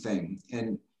same thing.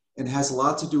 And it has a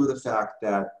lot to do with the fact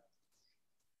that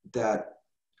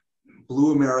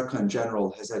blue America in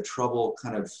general has had trouble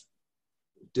kind of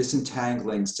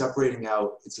disentangling, separating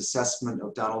out its assessment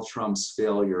of Donald Trump's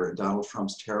failure and Donald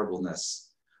Trump's terribleness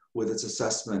with its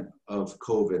assessment of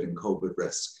COVID and COVID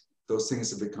risk. Those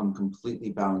things have become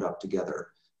completely bound up together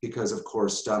because, of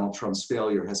course, Donald Trump's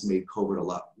failure has made COVID a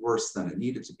lot worse than it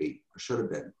needed to be or should have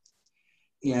been.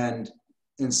 And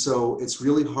so it's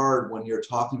really hard when you're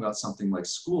talking about something like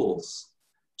schools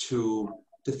to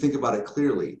think about it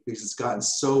clearly, because it's gotten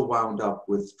so wound up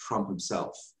with Trump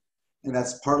himself. And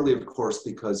that's partly, of course,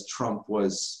 because Trump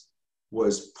was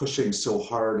pushing so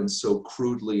hard and so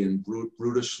crudely and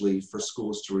brutishly for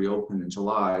schools to reopen in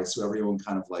July. So everyone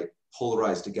kind of like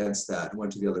polarized against that and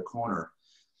went to the other corner.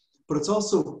 But it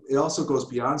also goes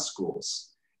beyond schools.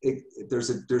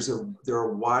 There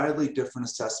are wildly different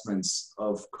assessments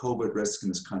of COVID risk in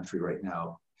this country right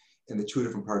now in the two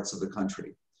different parts of the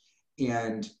country.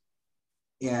 And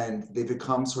they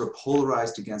become sort of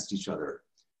polarized against each other.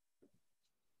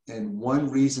 And one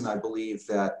reason I believe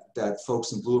that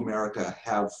folks in blue America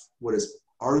have what is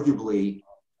arguably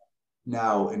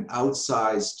now an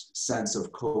outsized sense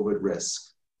of COVID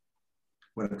risk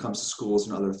when it comes to schools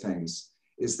and other things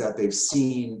is that they've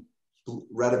seen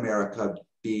red America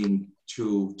being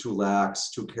too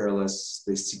lax, too careless.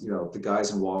 They see, the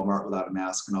guys in Walmart without a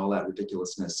mask and all that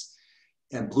ridiculousness.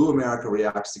 And blue America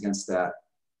reacts against that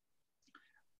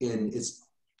in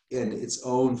its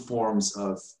own forms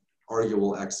of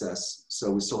arguable excess.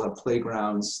 So we still have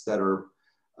playgrounds that are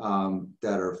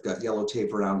got yellow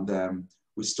tape around them.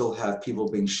 We still have people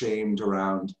being shamed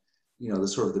around, the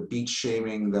sort of the beach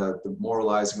shaming, the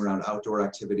moralizing around outdoor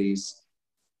activities,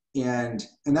 and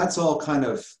that's all kind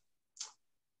of,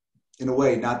 in a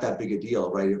way, not that big a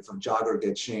deal, right? If a jogger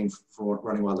gets shamed for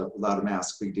running without a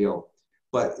mask, big deal.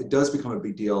 But it does become a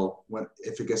big deal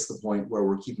if it gets to the point where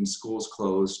we're keeping schools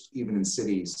closed, even in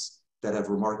cities that have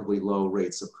remarkably low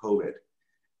rates of COVID.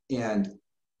 And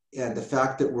the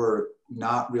fact that we're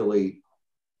not really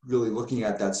looking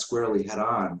at that squarely head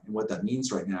on and what that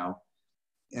means right now,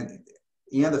 and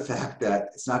the fact that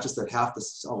it's not just that half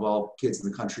of all kids in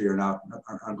the country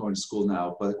aren't going to school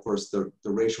now, but of course the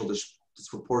racial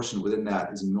disproportion within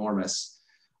that is enormous.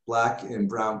 Black and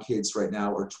brown kids right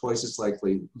now are twice as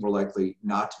more likely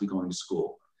not to be going to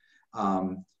school.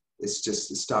 It's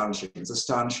just astonishing. It's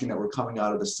astonishing that we're coming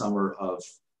out of the summer of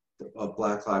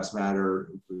Black Lives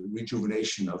Matter,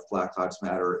 rejuvenation of Black Lives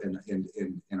Matter,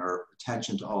 and our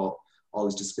attention to all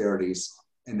these disparities.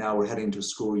 And now we're heading to a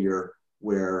school year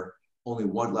where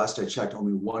last I checked,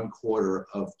 only 1/4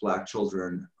 of Black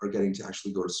children are getting to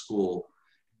actually go to school.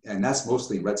 And that's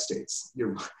mostly in red states.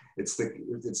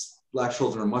 Black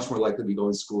children are much more likely to be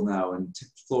going to school now in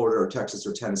Florida or Texas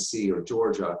or Tennessee or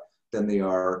Georgia than they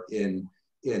are in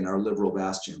our liberal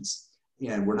bastions.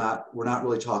 And we're not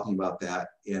really talking about that.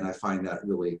 And I find that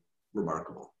really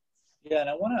remarkable. Yeah, and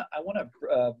I want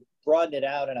to broaden it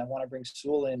out, and I want to bring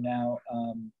Sewell in now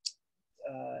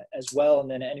as well, and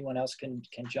then anyone else can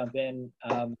jump in.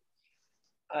 I'm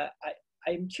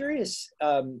curious,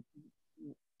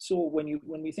 Sewell,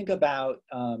 when we think about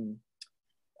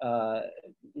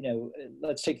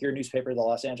let's take your newspaper, the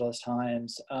Los Angeles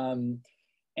Times,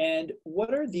 and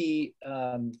what are the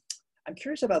I'm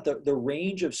curious about the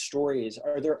range of stories.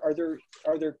 Are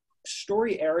there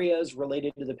story areas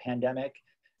related to the pandemic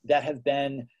that have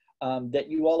been that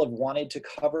you all have wanted to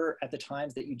cover at the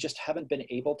Times that you just haven't been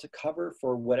able to cover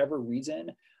for whatever reason?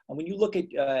 And when you look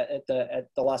at the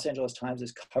Los Angeles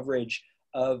Times' coverage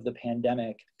of the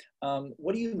pandemic,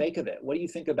 what do you make of it? What do you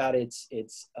think about its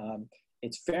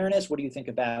fairness? What do you think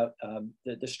about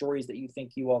the stories that you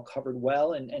think you all covered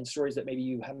well, and stories that maybe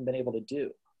you haven't been able to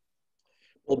do?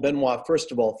 Well, Benoit,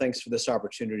 first of all, thanks for this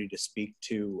opportunity to speak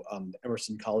to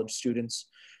Emerson College students.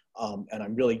 And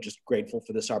I'm really just grateful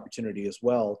for this opportunity as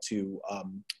well to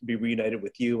be reunited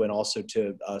with you and also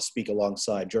to speak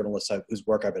alongside journalists whose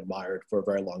work I've admired for a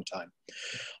very long time.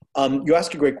 You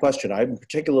ask a great question. I'm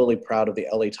particularly proud of the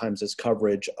LA Times'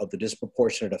 coverage of the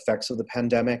disproportionate effects of the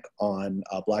pandemic on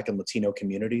Black and Latino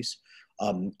communities.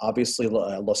 Obviously,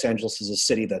 Los Angeles is a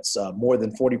city that's more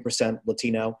than 40%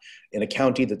 Latino, in a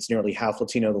county that's nearly half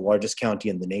Latino, the largest county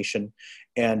in the nation.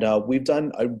 And we've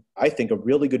done, I think, a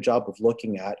really good job of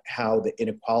looking at how the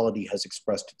inequality has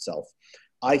expressed itself.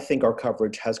 I think our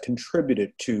coverage has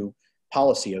contributed to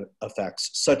policy effects,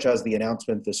 such as the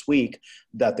announcement this week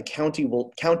that the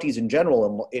counties in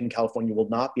general in California will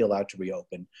not be allowed to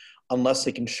reopen unless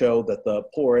they can show that the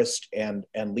poorest and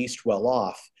least well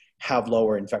off have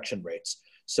lower infection rates.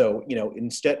 So,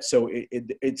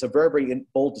 it's a very, very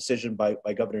bold decision by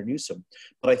Governor Newsom.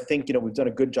 But I think, we've done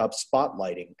a good job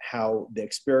spotlighting how the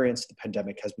experience of the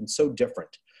pandemic has been so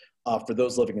different for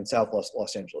those living in South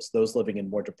Los Angeles, those living in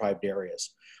more deprived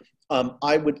areas.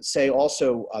 I would say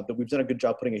also that we've done a good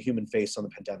job putting a human face on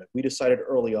the pandemic. We decided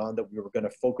early on that we were going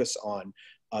to focus on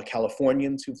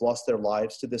Californians who've lost their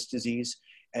lives to this disease.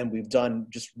 And we've done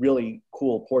just really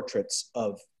cool portraits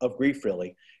of grief,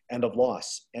 really, and of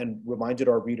loss, and reminded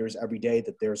our readers every day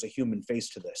that there's a human face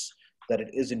to this, that it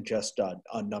isn't just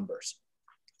on numbers.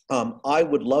 I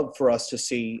would love for us to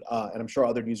see, and I'm sure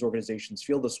other news organizations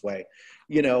feel this way,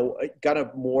 kind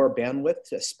of more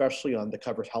bandwidth, especially on the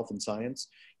cover of health and science.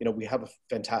 We have a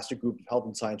fantastic group of health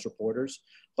and science reporters,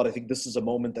 but I think this is a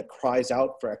moment that cries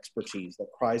out for expertise, that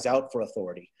cries out for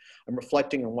authority. I'm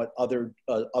reflecting on what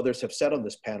others have said on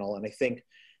this panel, and I think,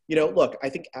 look, I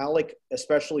think Alec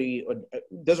especially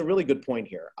does a really good point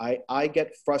here. I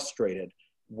get frustrated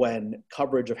when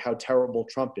coverage of how terrible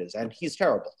Trump is, and he's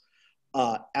terrible,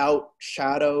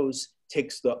 outshadows,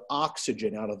 takes the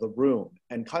oxygen out of the room,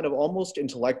 and kind of almost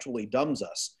intellectually dumbs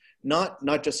us. Not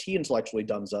just he intellectually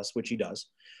dumbs us, which he does,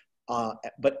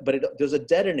 but there's a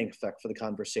deadening effect for the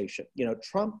conversation.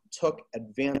 Trump took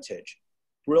advantage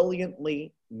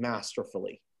brilliantly,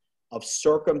 masterfully, of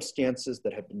circumstances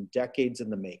that have been decades in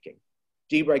the making.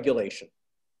 Deregulation,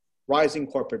 rising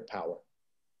corporate power,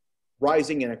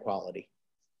 rising inequality,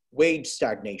 wage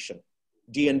stagnation,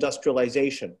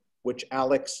 deindustrialization, which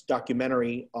Alec's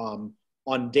documentary on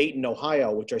Dayton,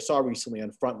 Ohio, which I saw recently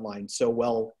on Frontline,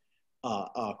 Sewell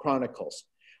chronicles,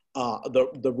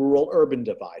 the rural-urban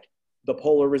divide, the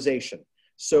polarization.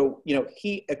 So,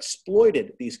 he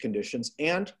exploited these conditions,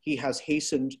 and he has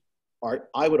hastened,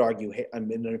 I would argue,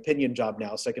 I'm in an opinion job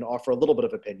now, so I can offer a little bit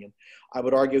of opinion. I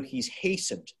would argue he's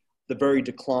hastened the very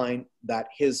decline that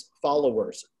his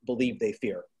followers believe they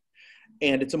fear.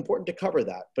 And it's important to cover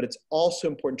that, but it's also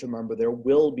important to remember there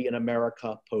will be an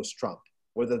America post-Trump,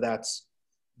 whether that's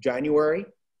January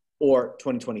or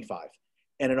 2025.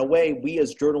 And in a way, we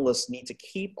as journalists need to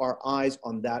keep our eyes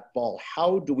on that ball.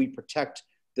 How do we protect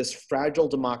this fragile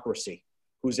democracy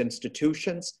whose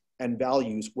institutions and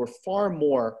values were far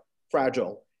more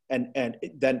fragile and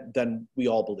than we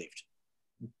all believed?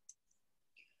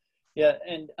 Yeah,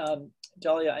 and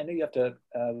Dahlia, I know you have to,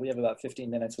 we have about 15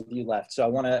 minutes with you left, so I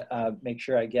want to make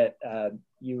sure I get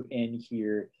you in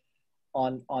here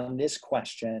on this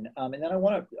question. And then I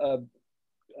want to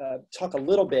talk a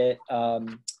little bit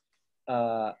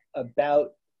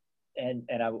about, and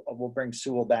I will bring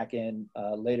Sewell back in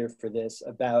later for this,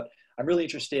 about, I'm really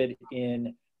interested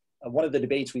in one of the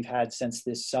debates we've had since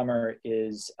this summer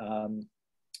is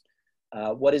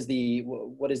what is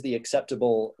the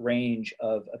acceptable range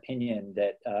of opinion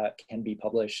that can be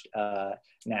published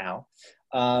now?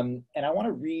 And I want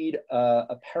to read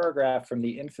a paragraph from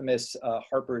the infamous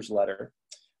Harper's letter,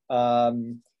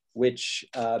 which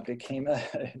became a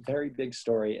very big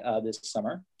story this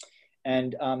summer.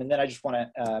 And then I just want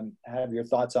to have your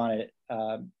thoughts on it.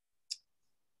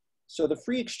 So the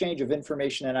free exchange of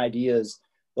information and ideas,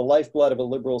 the lifeblood of a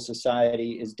liberal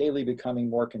society, is daily becoming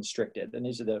more constricted. And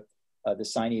these are the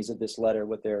signees of this letter,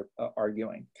 what they're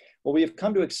arguing. Well, we have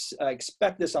come to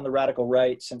expect this on the radical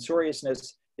right.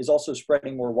 Censoriousness is also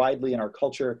spreading more widely in our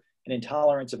culture, and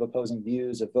intolerance of opposing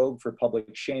views, a vogue for public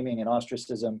shaming and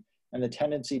ostracism, and the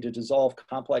tendency to dissolve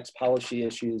complex policy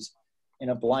issues in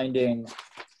a blinding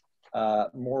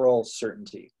moral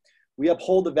certainty. We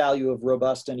uphold the value of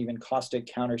robust and even caustic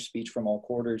counter speech from all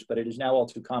quarters, but it is now all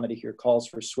too common to hear calls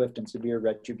for swift and severe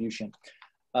retribution.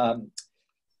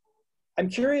 I'm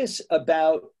curious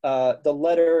about the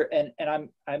letter, and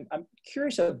I'm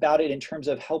curious about it in terms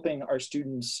of helping our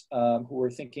students who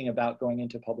are thinking about going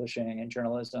into publishing and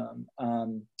journalism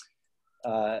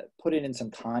put it in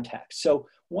some context. So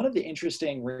one of the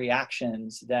interesting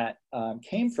reactions that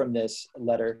came from this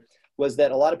letter was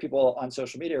that a lot of people on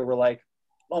social media were like,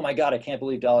 "Oh my God, I can't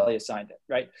believe Dahlia signed it,"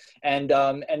 right? And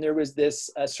there was this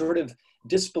sort of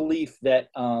disbelief that,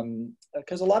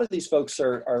 because a lot of these folks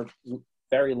are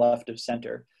very left of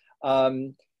center.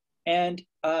 And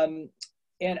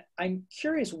I'm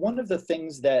curious, one of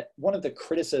the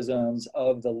criticisms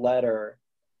of the letter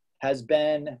has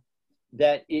been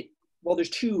that well, there's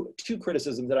two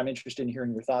criticisms that I'm interested in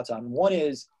hearing your thoughts on. One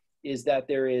is that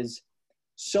there is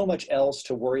so much else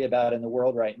to worry about in the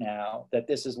world right now that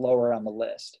this is lower on the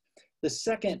list. The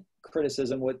second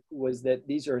criticism was that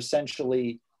these are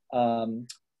essentially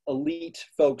elite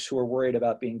folks who are worried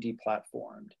about being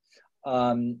deplatformed.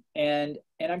 And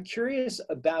I'm curious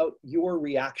about your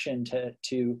reaction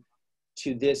to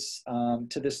this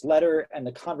letter and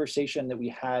the conversation that we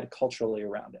had culturally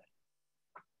around it.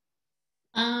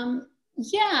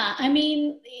 Yeah, I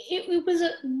mean, it was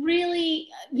a really,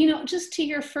 just to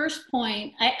your first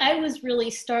point, I was really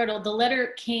startled. The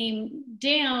letter came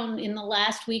down in the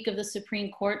last week of the Supreme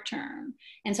Court term.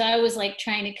 And so I was like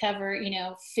trying to cover,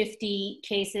 50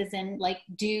 cases and like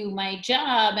do my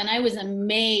job. And I was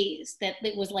amazed that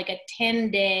it was like a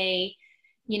 10-day,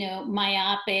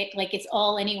 myopic, like it's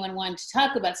all anyone wanted to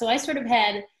talk about. So I sort of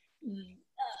had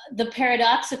the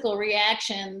paradoxical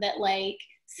reaction that like,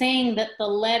 saying that the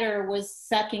letter was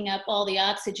sucking up all the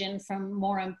oxygen from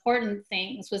more important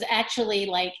things was actually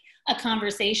like a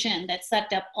conversation that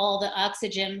sucked up all the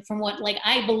oxygen from what like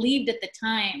I believed at the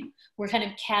time were kind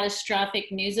of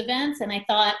catastrophic news events. And I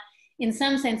thought in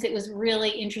some sense it was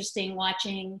really interesting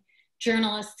watching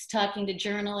journalists talking to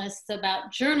journalists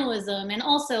about journalism, and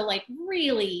also like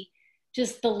really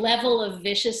just the level of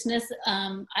viciousness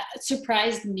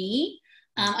surprised me.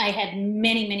 I had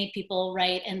many people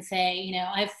write and say,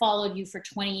 I've followed you for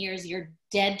 20 years. You're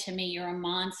dead to me. You're a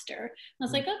monster. I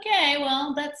was like, okay,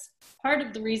 well, that's part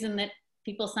of the reason that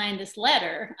people signed this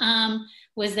letter,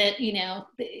 was that,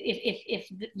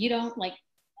 if you don't like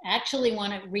actually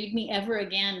want to read me ever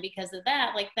again because of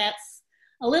that, like that's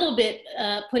a little bit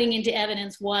putting into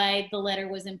evidence why the letter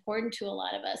was important to a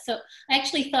lot of us. So I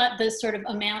actually thought the sort of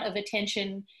amount of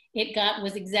attention it got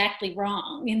was exactly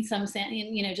wrong in some sense,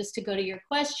 just to go to your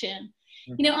question.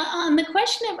 On the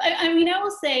question of, I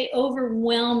will say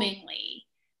overwhelmingly,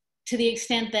 to the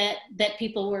extent that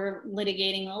people were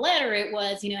litigating the letter, it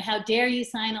was, how dare you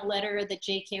sign a letter that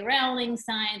J.K. Rowling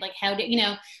signed? Like, how did,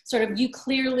 sort of, you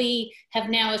clearly have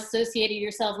now associated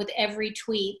yourself with every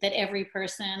tweet that every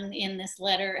person in this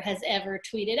letter has ever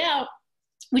tweeted out,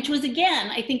 which was,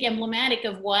 again, I think emblematic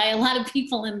of why a lot of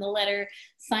people in the letter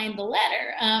signed the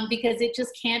letter, because it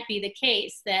just can't be the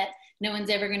case that no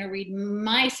one's ever going to read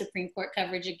my Supreme Court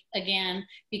coverage again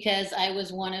because I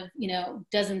was one of,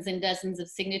 dozens and dozens of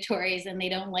signatories and they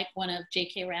don't like one of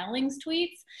J.K. Rowling's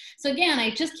tweets. So again,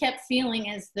 I just kept feeling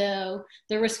as though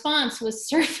the response was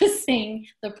surfacing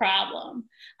the problem.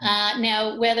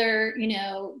 Now, whether,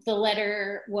 the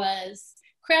letter was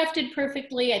crafted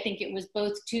perfectly, I think it was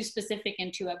both too specific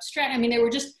and too abstract. I mean, there were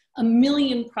just a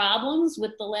million problems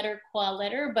with the letter qua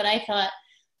letter, but I thought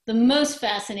the most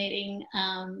fascinating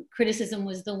criticism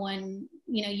was the one,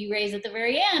 you raised at the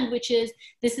very end, which is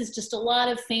this is just a lot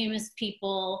of famous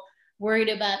people worried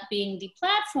about being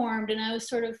deplatformed. And I was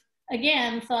sort of,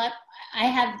 again, thought I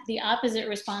had the opposite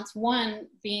response. One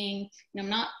being, I'm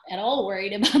not at all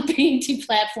worried about being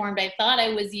deplatformed. I thought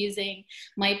I was using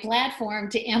my platform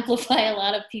to amplify a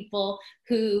lot of people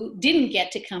who didn't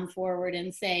get to come forward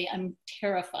and say, I'm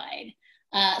terrified.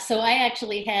 So I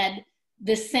actually had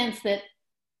this sense that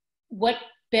what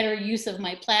better use of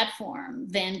my platform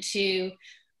than to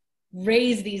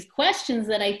raise these questions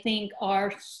that I think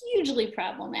are hugely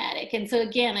problematic. And so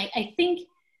again, I think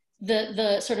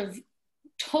the sort of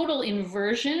total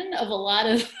inversion of a lot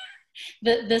of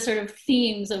the sort of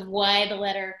themes of why the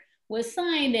letter was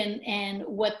signed and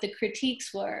what the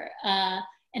critiques were,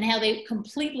 and how they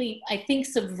completely, I think,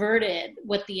 subverted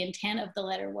what the intent of the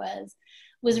letter was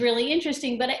really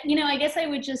interesting. But, I guess I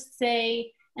would just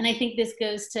say, and I think this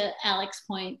goes to Alec's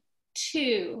point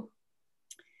too,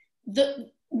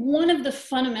 one of the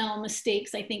fundamental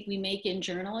mistakes I think we make in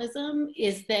journalism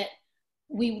is that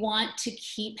we want to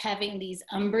keep having these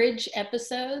umbrage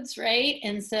episodes, right?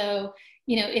 And so,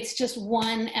 it's just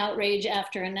one outrage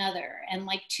after another. And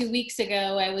like 2 weeks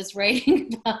ago, I was writing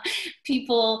about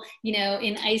people,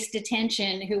 in ICE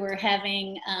detention who were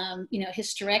having,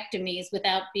 hysterectomies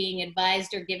without being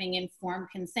advised or giving informed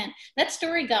consent. That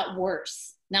story got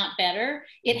worse, not better.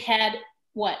 It had,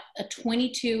 a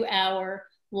 22-hour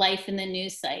life in the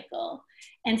news cycle.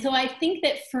 And so I think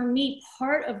that for me,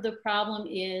 part of the problem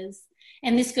is,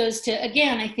 and this goes to,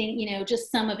 again, I think, you know,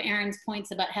 just some of Errin's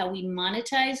points about how we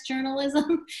monetize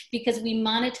journalism, because we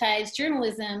monetize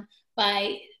journalism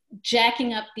by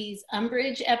jacking up these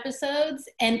umbrage episodes,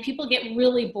 and people get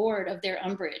really bored of their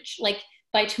umbrage. Like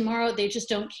by tomorrow, they just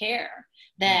don't care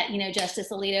that, you know, Justice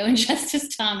Alito and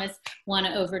Justice Thomas want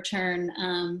to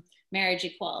overturn marriage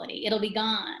equality. It'll be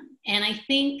gone. And I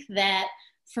think that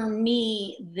for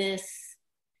me, this,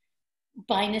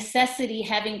 by necessity,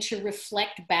 having to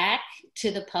reflect back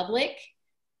to the public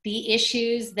the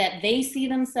issues that they see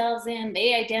themselves in,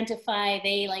 they identify,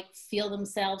 they like feel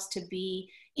themselves to be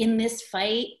in this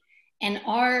fight, and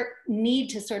our need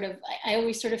to sort of, I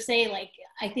always sort of say, like,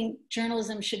 I think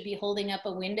journalism should be holding up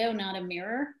a window, not a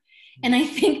mirror. And I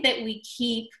think that we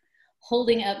keep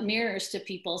holding up mirrors to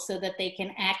people so that they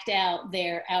can act out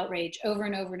their outrage over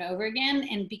and over and over again.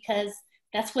 And because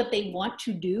that's what they want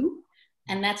to do,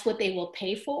 and that's what they will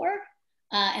pay for.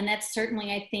 And that's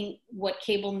certainly, I think, what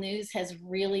cable news has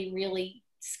really, really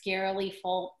scarily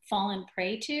fallen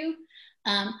prey to.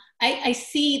 I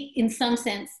see, in some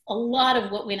sense, a lot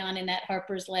of what went on in that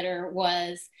Harper's letter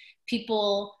was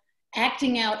people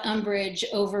acting out umbrage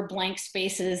over blank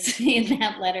spaces in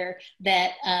that letter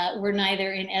that were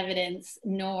neither in evidence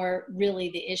nor really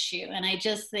the issue. And I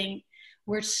just think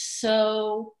we're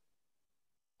so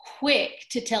quick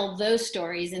to tell those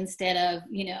stories instead of,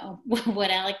 you know, what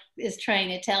Alec is trying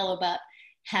to tell about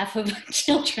half of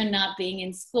children not being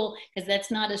in school, because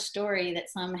that's not a story that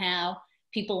somehow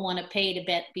people want to pay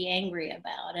to be angry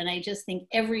about. And I just think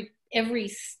every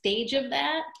stage of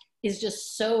that is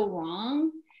just so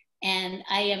wrong. And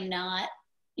I am not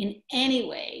in any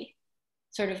way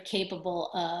sort of capable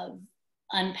of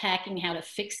unpacking how to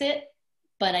fix it.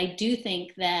 But I do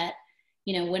think that,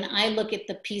 you know, when I look at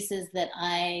the pieces that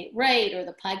I write or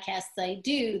the podcasts I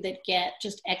do that get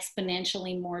just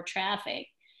exponentially more traffic,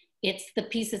 it's the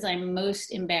pieces I'm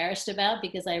most embarrassed about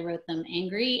because I wrote them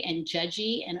angry and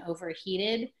judgy and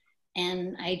overheated.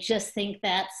 And I just think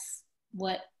that's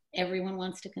what everyone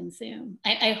wants to consume.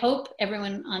 I hope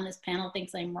everyone on this panel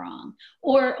thinks I'm wrong,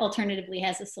 or alternatively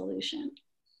has a solution.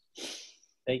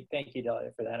 Thank you,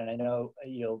 Dahlia, for that. And I know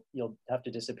you'll have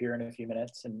to disappear in a few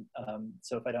minutes. And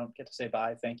so if I don't get to say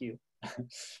bye, thank you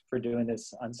for doing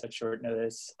this on such short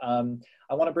notice. I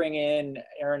want to bring in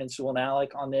Errin and Sewell and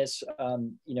Alec on this.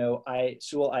 You know,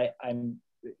 Sewell, I'm,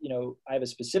 you know, I have a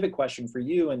specific question for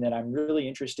you, and that I'm really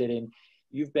interested in.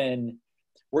 You've been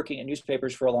working in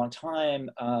newspapers for a long time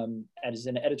as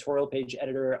an editorial page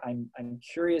editor. I'm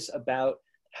curious about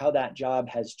how that job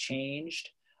has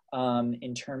changed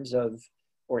in terms of,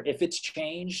 or if it's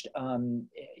changed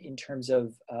in terms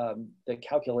of the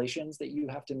calculations that you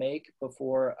have to make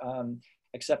before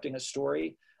accepting a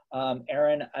story.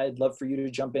 Errin, I'd love for you to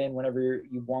jump in whenever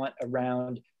you want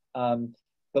around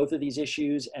both of these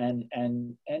issues. And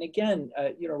again,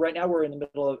 you know, right now we're in the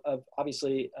middle of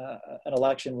obviously an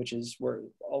election, which is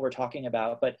all we're talking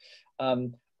about, but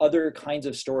other kinds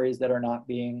of stories that are not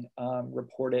being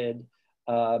reported,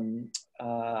 I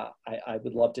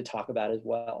would love to talk about as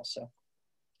well, so.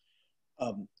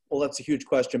 Well, that's a huge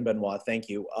question, Benoit. Thank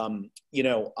you. You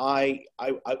know,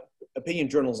 opinion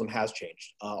journalism has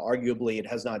changed. Arguably, it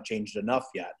has not changed enough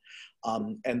yet.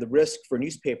 And the risk for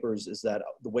newspapers is that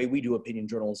the way we do opinion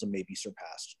journalism may be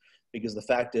surpassed, because the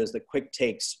fact is that quick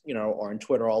takes, you know, are on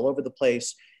Twitter all over the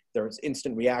place. There's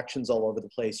instant reactions all over the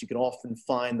place. You can often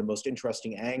find the most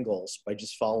interesting angles by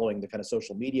just following the kind of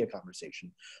social media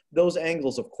conversation. Those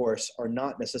angles, of course, are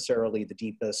not necessarily the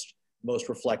deepest, most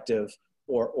reflective,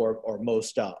 or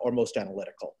most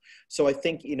analytical. So I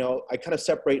think, you know, I kind of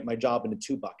separate my job into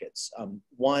two buckets.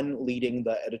 One, leading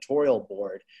the editorial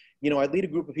board. You know, I lead a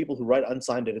group of people who write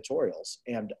unsigned editorials,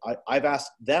 and I've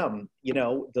asked them, you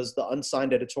know, does the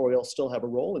unsigned editorial still have a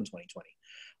role in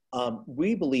 2020?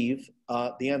 We believe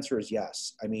the answer is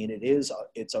yes. I mean,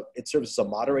 it serves as a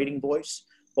moderating voice.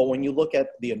 But when you look at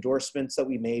the endorsements that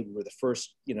we made, we were the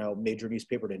first, you know, major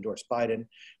newspaper to endorse Biden.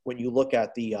 When you look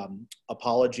at the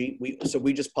apology,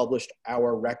 we just published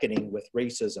Our Reckoning with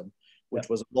Racism, which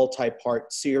was a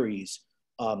multi-part series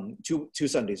two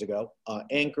Sundays ago,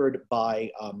 anchored by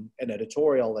an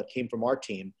editorial that came from our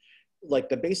team, like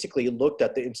that basically looked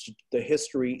at the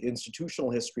institutional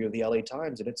history of the LA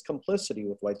Times and its complicity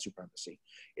with white supremacy,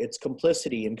 its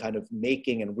complicity in kind of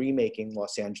making and remaking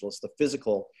Los Angeles the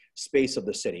physical space of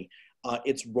the city,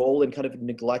 its role in kind of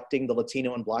neglecting the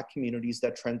Latino and Black communities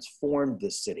that transformed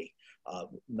this city,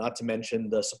 not to mention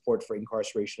the support for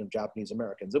incarceration of Japanese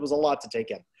Americans. It was a lot to take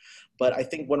in. But I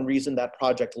think one reason that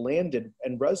project landed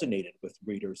and resonated with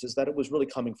readers is that it was really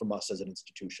coming from us as an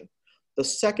institution. The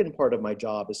second part of my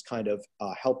job is kind of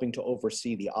helping to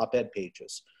oversee the op-ed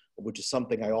pages, which is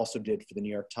something I also did for the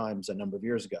New York Times a number of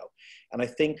years ago. And I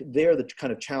think there, the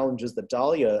kind of challenges that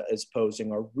Dahlia is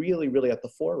posing are really, really at the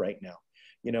fore right now.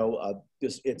 You know,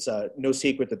 it's no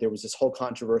secret that there was this whole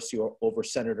controversy over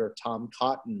Senator Tom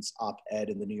Cotton's op-ed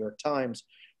in the New York Times,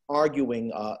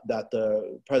 arguing that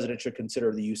the president should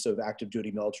consider the use of active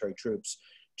duty military troops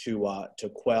to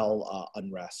quell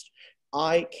unrest.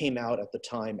 I came out at the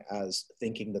time as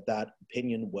thinking that that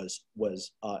opinion was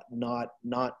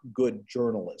not good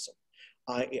journalism.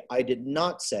 I did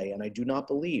not say, and I do not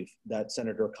believe that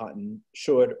Senator Cotton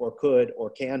should or could or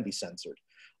can be censored.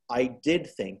 I did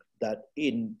think that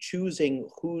in choosing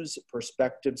whose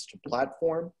perspectives to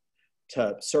platform,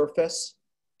 to surface,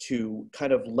 to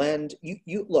kind of lend,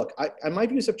 look, my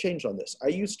views have changed on this. I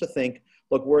used to think,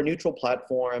 look, we're a neutral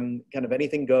platform, kind of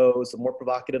anything goes, the more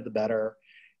provocative, the better.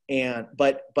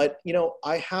 But you know,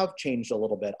 I have changed a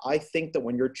little bit. I think that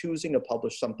when you're choosing to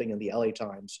publish something in the LA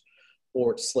Times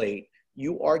or Slate,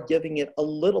 you are giving it a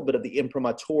little bit of the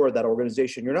imprimatur of that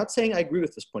organization. You're not saying I agree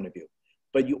with this point of view,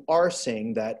 but you are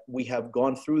saying that we have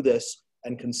gone through this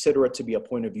and consider it to be a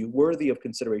point of view worthy of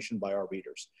consideration by our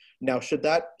readers. Now, should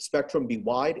that spectrum be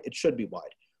wide? It should be wide.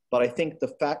 But I think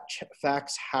the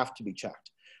facts have to be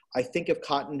checked. I think if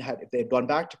they had gone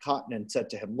back to Cotton and said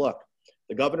to him, look,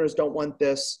 the governors don't want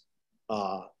this.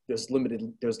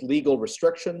 There's legal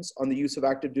restrictions on the use of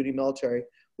active duty military.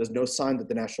 There's no sign that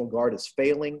the National Guard is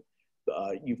failing.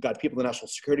 You've got people in the national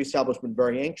security establishment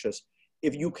very anxious.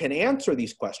 If you can answer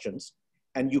these questions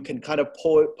and you can kind of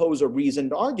pose a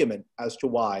reasoned argument as to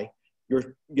why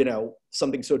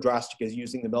something so drastic as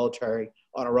using the military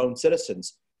on our own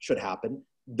citizens should happen,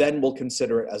 then we'll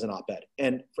consider it as an op-ed.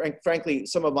 And frankly,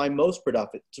 some of my most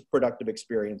productive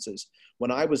experiences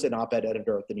when I was an op-ed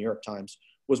editor at the New York Times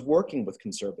was working with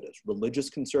conservatives, religious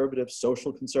conservatives,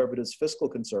 social conservatives, fiscal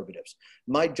conservatives.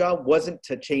 My job wasn't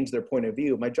to change their point of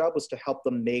view. My job was to help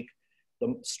them make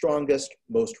the strongest,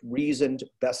 most reasoned,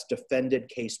 best defended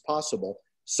case possible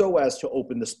so as to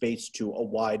open the space to a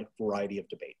wide variety of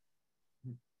debate.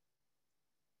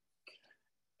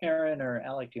 Errin or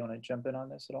Alec, do you want to jump in on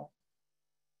this at all?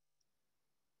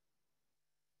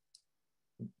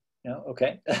 No,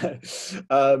 okay.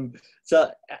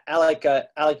 So Alec,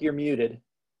 you're muted.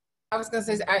 I was going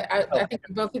to say, I think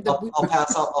both of them.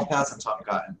 I'll pass and Tom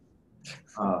Cotton.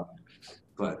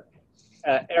 But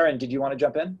Errin, did you want to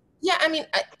jump in? Yeah, I mean,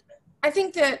 I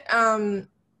think that I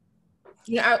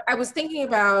was thinking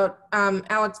about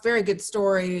Alec's very good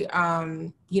story,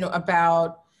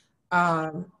 about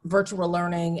virtual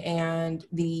learning and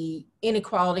the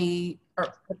inequality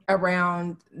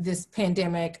around this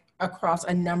pandemic across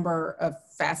a number of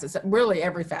facets, really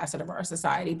every facet of our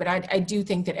society. But I do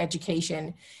think that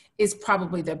education is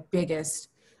probably the biggest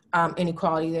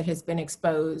inequality that has been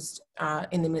exposed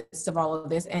in the midst of all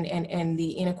of this. And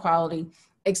the inequality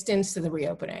extends to the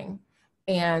reopening.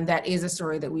 And that is a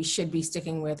story that we should be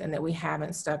sticking with and that we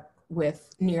haven't stuck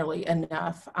with nearly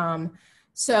enough.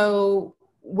 So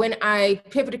when I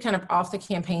pivoted kind of off the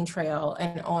campaign trail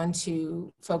and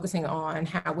onto focusing on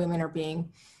how women are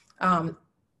being,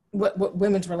 what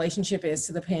women's relationship is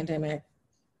to the pandemic,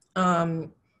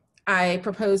 I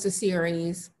proposed a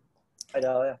series. Hi,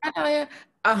 Dahlia. Hi, Dahlia.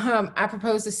 I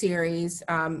proposed a series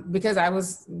because I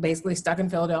was basically stuck in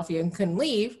Philadelphia and couldn't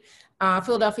leave.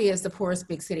 Philadelphia is the poorest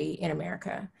big city in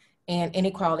America, and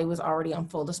inequality was already on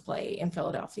full display in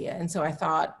Philadelphia. And so I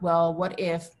thought, well, what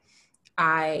if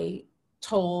I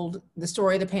told the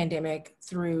story of the pandemic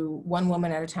through one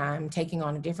woman at a time, taking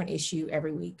on a different issue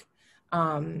every week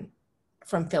from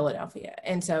Philadelphia.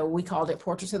 And so we called it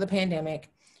Portraits of the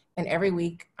Pandemic. And every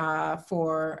week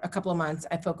for a couple of months,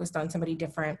 I focused on somebody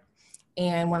different.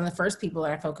 And one of the first people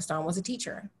that I focused on was a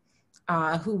teacher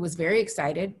who was very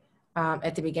excited.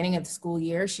 At the beginning of the school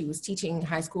year, she was teaching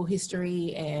high school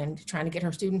history and trying to get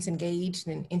her students engaged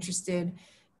and interested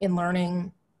in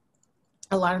learning.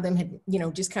 A lot of them had,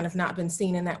 just kind of not been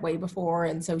seen in that way before.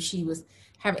 And so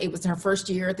it was her first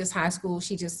year at this high school.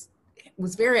 She just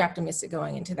was very optimistic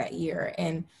going into that year.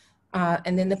 And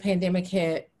then the pandemic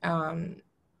hit.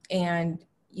 And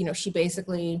she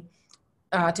basically,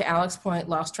 to Alec's point,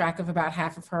 lost track of about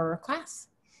half of her class,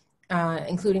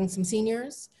 including some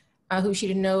seniors who she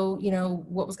didn't know,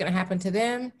 what was going to happen to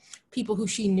them. People who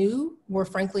she knew were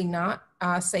frankly not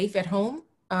safe at home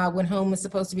when home is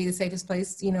supposed to be the safest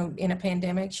place, in a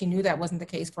pandemic. She knew that wasn't the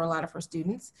case for a lot of her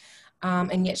students,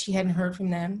 and yet she hadn't heard from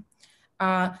them.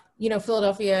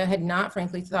 Philadelphia had not,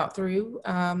 frankly, thought through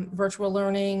virtual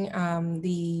learning.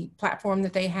 The platform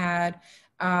that they had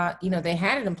they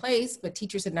had it in place, but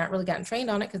teachers had not really gotten trained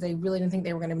on it because they really didn't think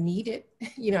they were going to need it,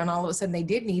 and all of a sudden they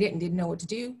did need it and didn't know what to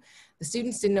do. The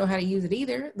students didn't know how to use it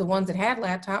either. The ones that had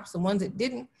laptops, the ones that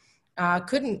didn't,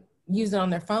 couldn't use it on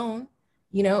their phone,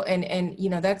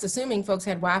 and that's assuming folks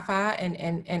had Wi-Fi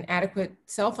and adequate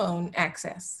cell phone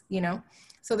access,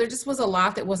 So there just was a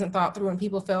lot that wasn't thought through and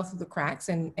people fell through the cracks,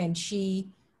 and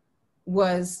she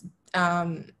was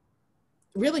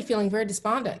really feeling very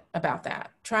despondent about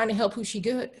that, trying to help who she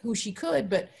could,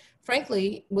 but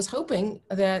frankly was hoping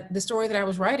that the story that I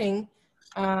was writing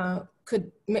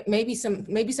could maybe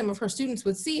some of her students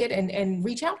would see it and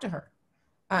reach out to her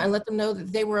and let them know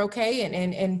that they were okay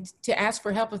and to ask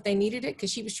for help if they needed it,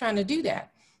 because she was trying to do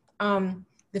that.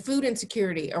 The food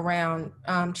insecurity around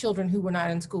children who were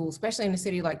not in school, especially in a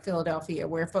city like Philadelphia,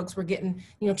 where folks were getting,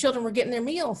 children were getting their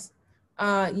meals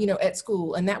at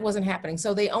school, and that wasn't happening.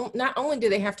 So they not only do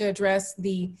they have to address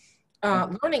the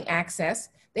learning access,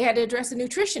 they had to address the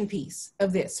nutrition piece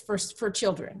of this for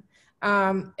children.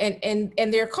 And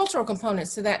there are cultural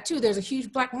components to that too. There's a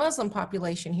huge Black Muslim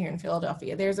population here in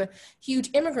Philadelphia. There's a huge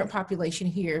immigrant population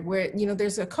here where,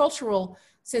 there's a cultural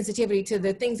sensitivity to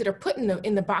the things that are put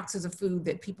in the boxes of food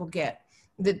that people get.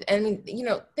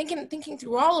 Thinking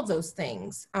through all of those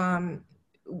things, there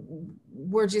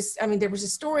was a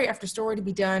story after story to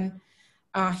be done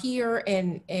here.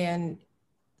 And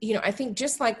I think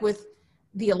just like with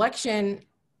the election,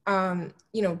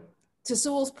 to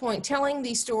Sewell's point, telling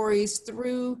these stories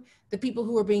through the people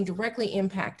who are being directly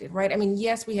impacted, right?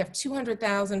 Yes, we have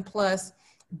 200,000 plus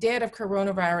dead of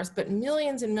coronavirus, but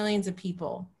millions and millions of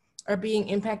people are being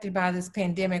impacted by this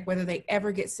pandemic, whether they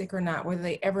ever get sick or not, whether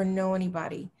they ever know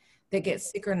anybody that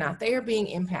gets sick or not, they are being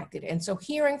impacted. And so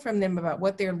hearing from them about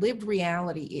what their lived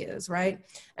reality is, right?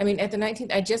 At the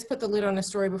 19th, I just put the lid on a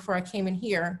story before I came in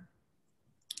here.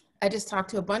 I just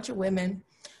talked to a bunch of women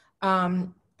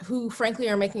who frankly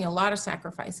are making a lot of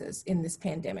sacrifices in this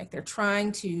pandemic. They're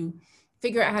trying to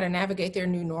figure out how to navigate their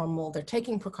new normal. They're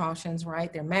taking precautions,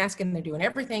 right? They're masking, they're doing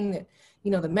everything that,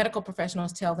 the medical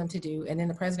professionals tell them to do. And then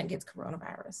the president gets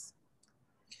coronavirus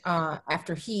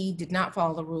after he did not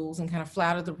follow the rules and kind of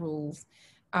flouted the rules.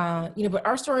 But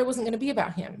our story wasn't going to be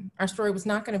about him. Our story was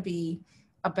not going to be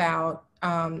about,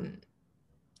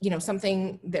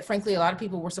 something that frankly, a lot of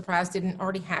people were surprised didn't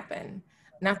already happen.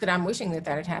 Not that I'm wishing that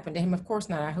had happened to him. Of course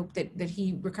not. I hope that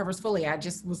he recovers fully. I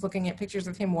just was looking at pictures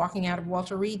of him walking out of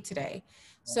Walter Reed today.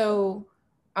 So,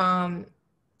 but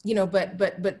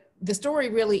the story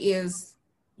really is,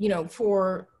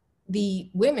 for the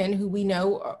women who we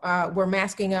know were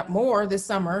masking up more this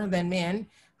summer than men,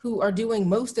 who are doing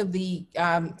most of the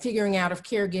figuring out of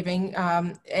caregiving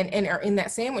and are in that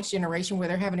sandwich generation where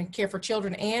they're having to care for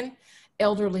children and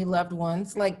elderly loved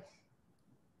ones. Like,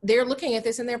 they're looking at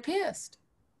this and they're pissed.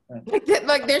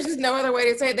 Like there's just no other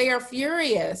way to say it. They are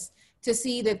furious to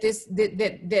see that this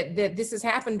has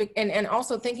happened, and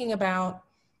also thinking about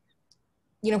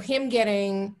him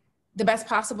getting the best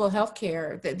possible health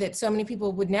care that so many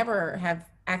people would never have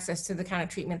access to the kind of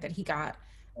treatment that he got,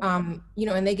 and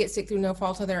they get sick through no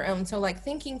fault of their own. So like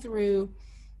thinking through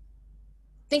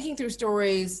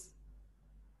stories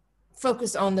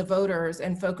focused on the voters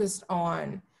and focused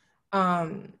on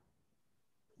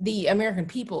the American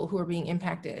people who are being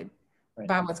impacted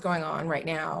by what's going on right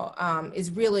now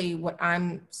is really what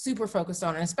I'm super focused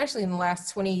on. And especially in the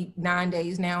last 29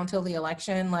 days now until the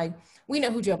election, like we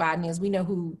know who Joe Biden is, we know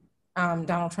who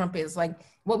Donald Trump is. Like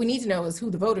what we need to know is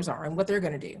who the voters are and what they're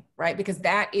gonna do, right? Because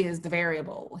that is the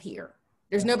variable here.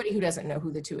 There's nobody who doesn't know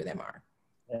who the two of them are.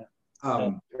 Yeah.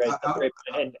 Great.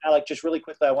 And Alec, just really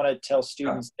quickly, I want to tell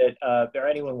students that if there are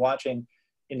anyone watching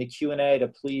in the Q&A to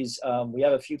please, we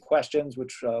have a few questions,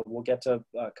 which we'll get to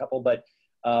a couple, but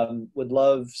would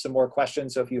love some more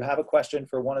questions. So if you have a question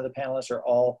for one of the panelists or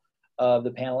all of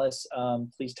the panelists,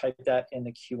 please type that in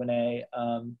the Q&A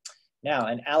now.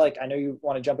 And Alec, I know you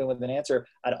want to jump in with an answer.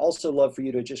 I'd also love for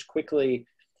you to just quickly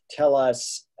tell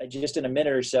us, just in a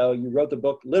minute or so, you wrote the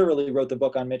book, literally wrote the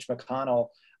book on Mitch McConnell,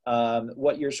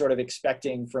 what you're sort of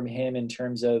expecting from him in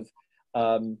terms of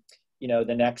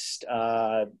the next 2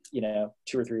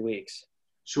 or 3 weeks.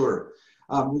 Sure.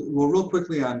 Well, real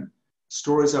quickly on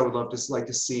stories, I would like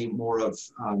to see more of.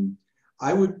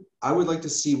 I would like to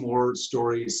see more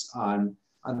stories on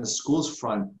the schools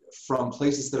front from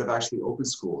places that have actually opened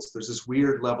schools. There's this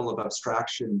weird level of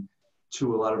abstraction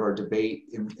to a lot of our debate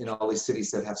in all these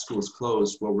cities that have schools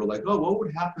closed, where we're like, oh, what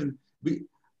would happen?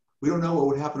 We don't know what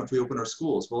would happen if we open our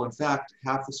schools. Well, in fact,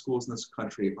 half the schools in this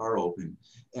country are open.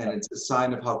 And it's a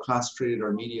sign of how concentrated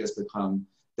our media has become,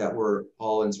 that we're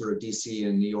all in sort of DC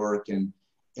and New York and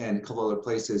a couple other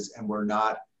places, and we're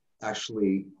not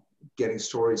actually getting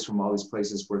stories from all these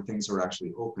places where things are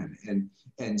actually open.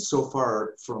 And so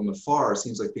far from afar, it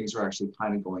seems like things are actually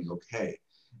kind of going okay.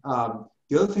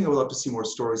 The other thing I would love to see more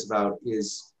stories about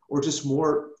is, or just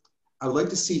more, I would like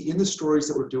to see in the stories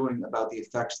that we're doing about the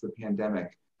effects of the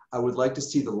pandemic, I would like to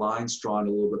see the lines drawn a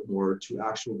little bit more to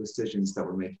actual decisions that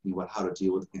we're making about how to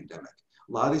deal with the pandemic.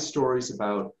 A lot of these stories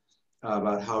about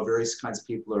how various kinds of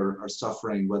people are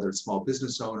suffering, whether it's small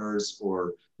business owners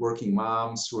or working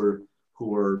moms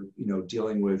who are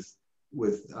dealing with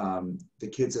the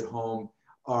kids at home,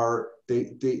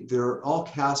 they're all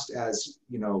cast as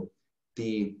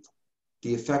the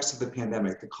effects of the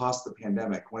pandemic, the cost of the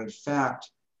pandemic, when in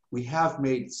fact we have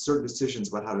made certain decisions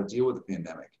about how to deal with the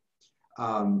pandemic.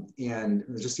 And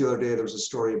just the other day there was a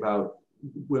story about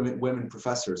women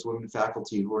professors, women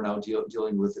faculty who are now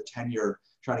dealing with a tenure,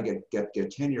 trying to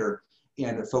get tenure,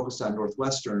 and it focused on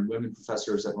Northwestern, women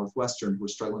professors at Northwestern who are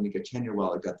struggling to get tenure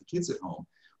while they've got the kids at home.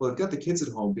 Well, they've got the kids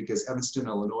at home because Evanston,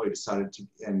 Illinois decided to,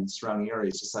 and surrounding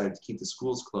areas decided to keep the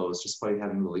schools closed despite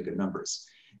having really good numbers.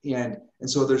 And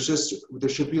so there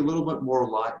should be a little bit more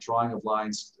drawing of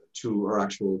lines to our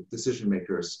actual decision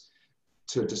makers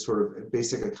to sort of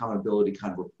basic accountability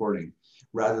kind of reporting,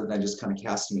 rather than just kind of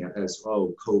casting it as,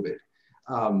 oh, COVID.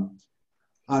 On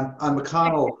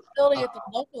McConnell. At the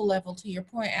local level, to your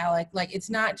point, Alec, like it's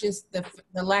not just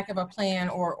the lack of a plan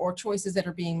or choices that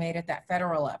are being made at that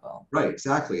federal level. Right,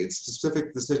 exactly. It's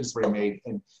specific decisions being made,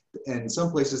 and in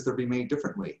some places they're being made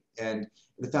differently. And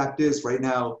the fact is, right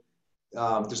now,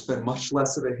 there's been much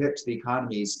less of a hit to the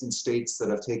economies in states that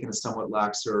have taken a somewhat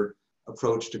laxer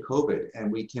approach to COVID. And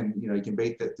we can, you can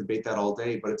debate that all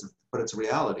day, but it's a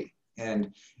reality.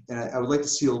 And I would like to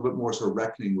see a little bit more sort of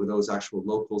reckoning with those actual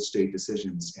local state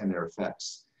decisions and their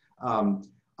effects. On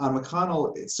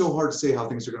McConnell, it's so hard to say how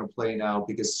things are going to play now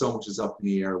because so much is up in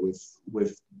the air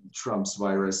with Trump's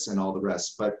virus and all the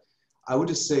rest. But I would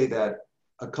just say that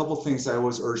a couple things I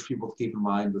always urge people to keep in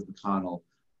mind with McConnell.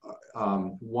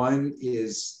 One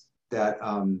is that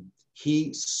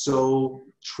he so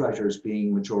treasures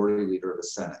being majority leader of the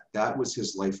Senate. That was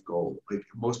his life goal. Like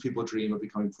most people dream of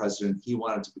becoming president, he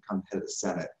wanted to become head of the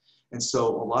Senate. And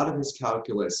so a lot of his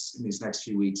calculus in these next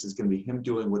few weeks is going to be him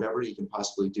doing whatever he can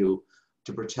possibly do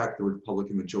to protect the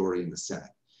Republican majority in the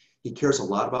Senate. He cares a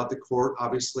lot about the court.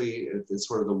 Obviously, it's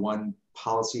sort of the one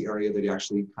policy area that he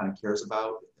actually kind of cares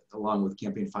about, along with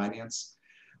campaign finance.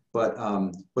 But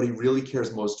he really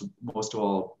cares most of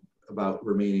all about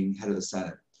remaining head of the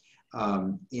Senate.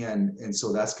 And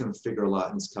so that's going to figure a lot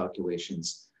in his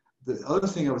calculations. The other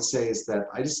thing I would say is that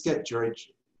I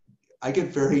get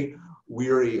very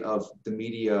weary of the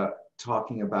media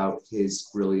talking about his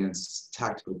brilliance,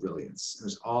 tactical brilliance.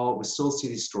 We still see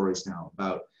these stories now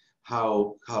about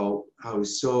how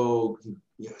he's so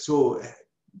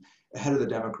ahead of the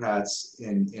Democrats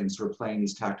in sort of playing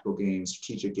these tactical games,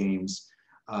 strategic games.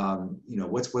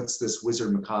 What's this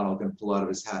wizard McConnell going to pull out of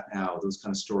his hat now? Those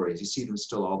kind of stories. You see them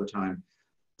still all the time.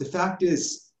 The fact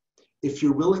is, if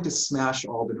you're willing to smash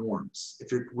all the norms,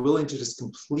 if you're willing to just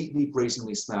completely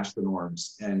brazenly smash the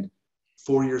norms, and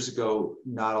 4 years ago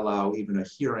not allow even a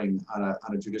hearing on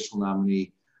a judicial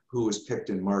nominee who was picked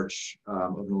in March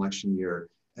of an election year,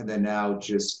 and then now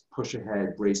just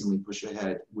brazenly push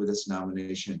ahead with this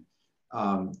nomination,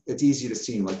 it's easy to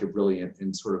seem like you're brilliant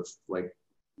and sort of like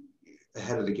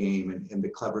ahead of the game and the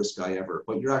cleverest guy ever,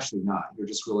 but you're actually not. You're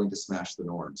just willing to smash the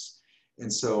norms.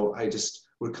 And so I just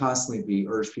would constantly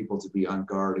urge people to be on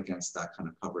guard against that kind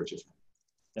of coverage of him.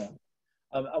 Yeah.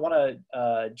 I want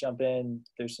to jump in.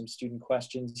 There's some student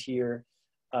questions here.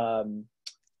 Let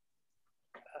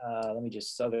me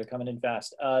just, so they're coming in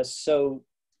fast. So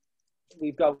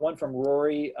we've got one from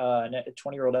Rory, a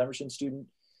 20-year-old Emerson student.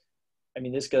 I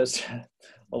mean, this goes to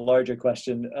a larger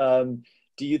question.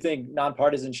 Do you think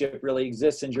nonpartisanship really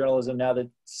exists in journalism now that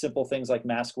simple things like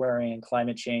mask wearing and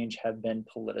climate change have been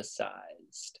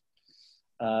politicized?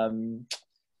 I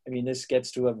mean, this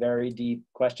gets to a very deep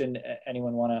question.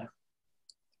 Anyone want to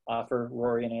offer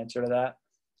Rory an answer to that?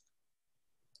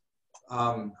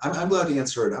 I'm glad to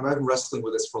answer it. I've been wrestling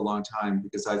with this for a long time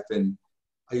because I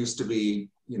used to be,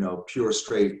 pure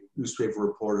straight newspaper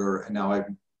reporter, and now I've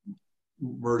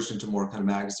merged into more kind of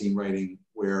magazine writing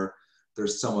where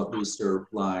there's somewhat looser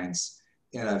lines,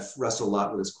 and I've wrestled a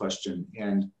lot with this question.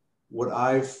 And what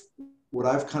I've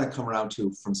kind of come around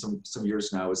to from some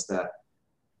years now is that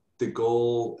the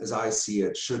goal, as I see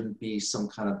it, shouldn't be some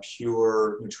kind of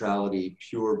pure neutrality,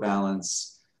 pure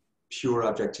balance, pure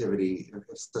objectivity, if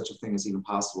such a thing is even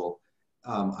possible.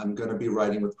 I'm going to be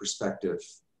writing with perspective,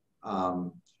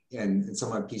 and in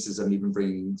some of my pieces, I'm even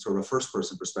bringing sort of a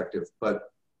first-person perspective. But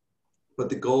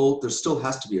the goal, there still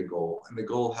has to be a goal, and the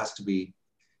goal has to be,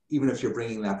 even if you're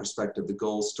bringing that perspective, the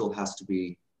goal still has to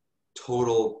be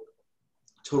total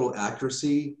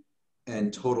accuracy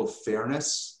and total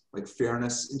fairness, like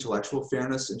fairness,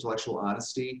 intellectual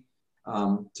honesty,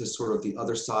 to sort of the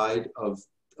other side of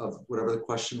whatever the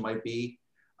question might be,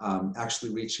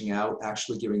 actually reaching out,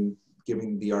 actually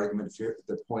giving the argument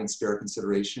the points fair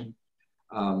consideration.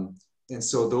 And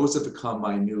so those have become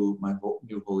my new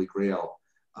holy grail.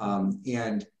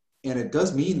 And it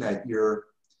does mean that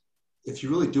if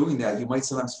you're really doing that, you might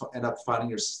sometimes end up finding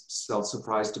yourself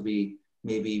surprised to be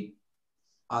maybe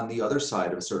on the other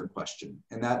side of a certain question.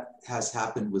 And that has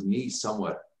happened with me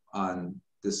somewhat on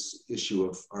this issue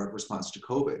of our response to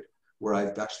COVID, where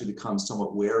I've actually become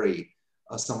somewhat wary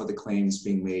of some of the claims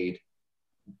being made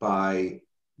by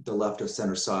the left of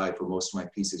center side, where most of my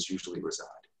pieces usually reside.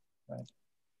 Right.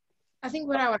 I think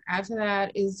what I would add to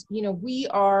that is, we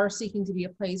are seeking to be a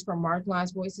place for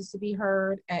marginalized voices to be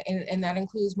heard, and that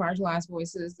includes marginalized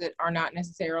voices that are not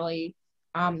necessarily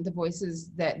the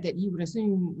voices that you would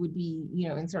assume would be,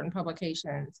 in certain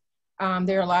publications.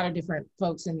 There are a lot of different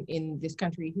folks in this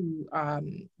country who,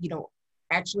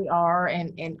 actually are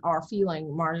and are feeling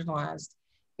marginalized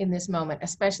in this moment,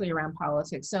 especially around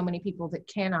politics. So many people that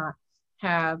cannot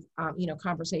have,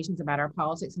 conversations about our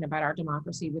politics and about our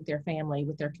democracy with their family,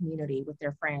 with their community, with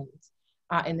their friends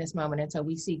in this moment. And so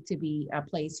we seek to be a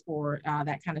place for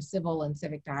that kind of civil and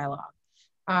civic dialogue.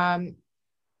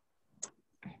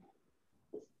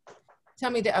 Tell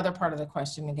me the other part of the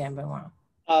question again, Benoit.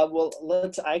 Well,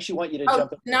 I actually want you to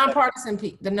jump in.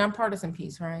 The nonpartisan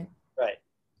piece, right? Right.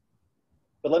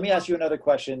 But let me ask you another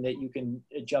question that you can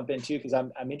jump into, because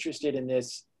I'm interested in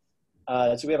this.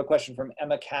 So we have a question from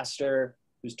Emma Castor,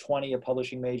 who's 20, a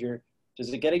publishing major.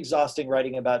 Does it get exhausting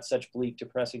writing about such bleak,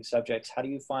 depressing subjects? How do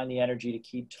you find the energy to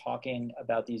keep talking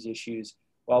about these issues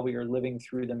while we are living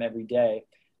through them every day?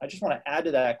 I just want to add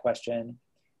to that question.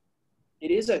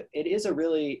 It is a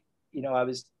really, I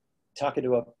was talking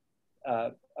to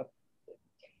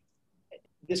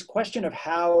this question of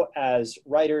how, as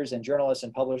writers and journalists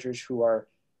and publishers who are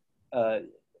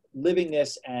living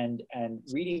this and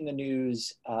reading the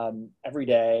news every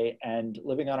day and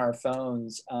living on our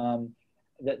phones,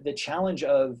 the challenge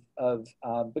of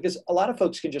because a lot of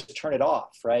folks can just turn it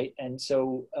off, right? And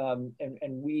so,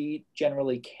 and we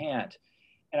generally can't.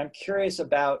 And I'm curious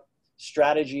about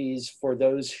strategies for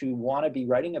those who want to be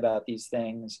writing about these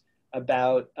things,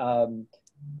 about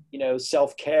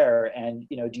self-care, and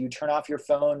do you turn off your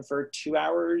phone for 2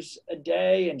 hours a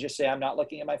day and just say, I'm not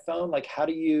looking at my phone? Like, how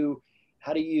do you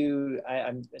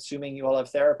I'm assuming you all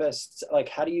have therapists, like,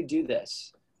 how do you do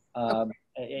this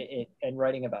in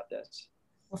writing about this?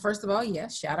 Well, first of all,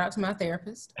 yes, shout out to my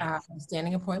therapist.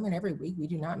 Standing appointment every week. We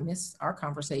do not miss our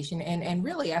conversation. And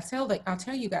really, I'll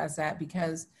tell you guys that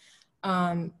because,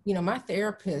 my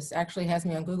therapist actually has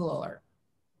me on Google Alert.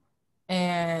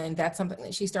 And that's something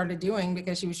that she started doing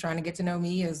because she was trying to get to know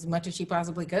me as much as she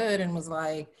possibly could, and was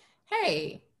like,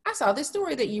 hey, I saw this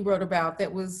story that you wrote about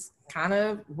that was kind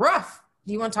of rough.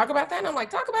 Do you want to talk about that? And I'm like,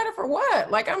 talk about it for what?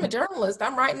 Like, I'm a journalist.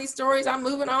 I'm writing these stories. I'm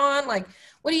moving on. Like,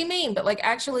 what do you mean? But like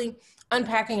actually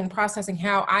unpacking and processing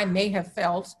how I may have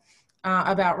felt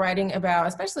about writing about,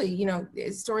 especially,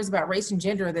 stories about race and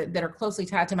gender that are closely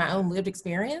tied to my own lived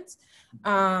experience.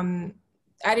 I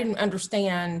didn't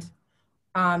understand,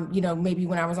 maybe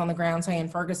when I was on the ground saying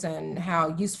Ferguson,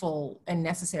 how useful and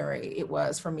necessary it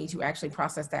was for me to actually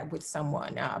process that with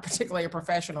someone, particularly a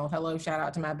professional. Hello, shout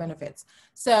out to my benefits.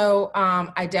 So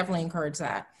I definitely encourage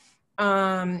that.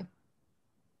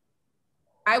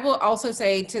 I will also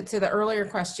say to the earlier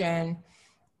question,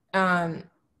 I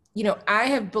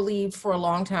have believed for a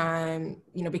long time,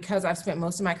 because I've spent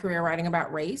most of my career writing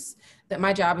about race, that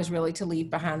my job is really to leave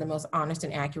behind the most honest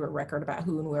and accurate record about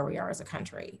who and where we are as a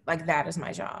country. Like, that is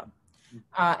my job.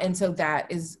 And so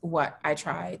that is what I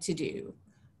try to do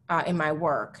in my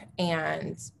work.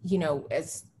 And,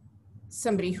 as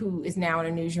somebody who is now in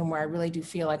a newsroom where I really do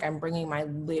feel like I'm bringing my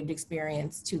lived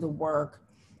experience to the work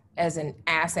as an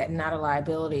asset and not a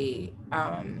liability,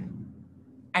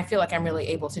 I feel like I'm really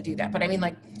able to do that. But I mean,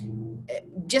 like,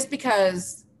 just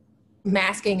because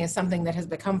masking is something that has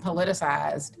become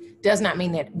politicized does not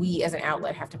mean that we as an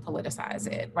outlet have to politicize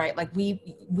it, right? Like,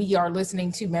 we are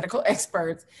listening to medical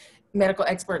experts. Medical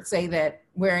experts say that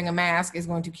wearing a mask is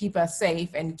going to keep us safe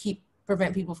and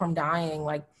prevent people from dying.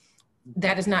 Like,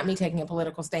 that is not me taking a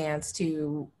political stance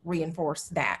to reinforce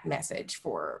that message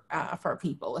for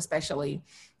people, especially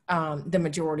the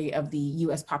majority of the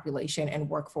U.S. population and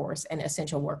workforce and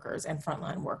essential workers and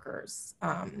frontline workers,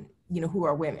 who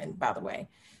are women, by the way.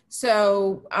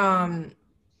 So,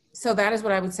 so that is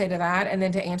what I would say to that. And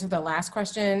then to answer the last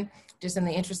question, just in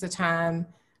the interest of time,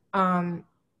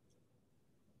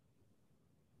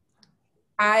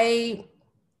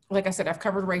 Like I said, I've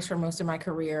covered race for most of my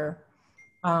career.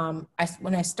 When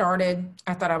I started,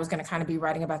 I thought I was going to kind of be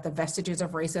writing about the vestiges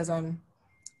of racism,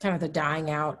 kind of the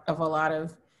dying out of a lot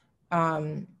of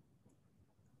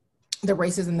the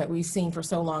racism that we've seen for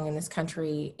so long in this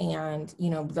country. And, you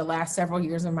know, the last several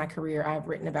years of my career, I've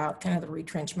written about kind of the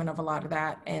retrenchment of a lot of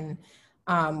that and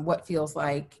what feels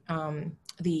like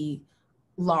the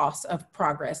loss of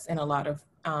progress in a lot of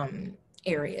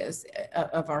areas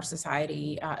of our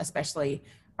society, especially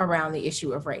around the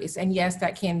issue of race. And yes,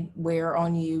 that can wear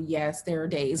on you. Yes, there are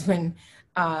days when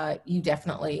you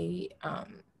definitely,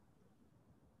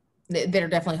 that are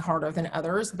definitely harder than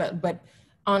others, but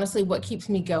honestly, what keeps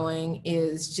me going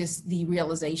is just the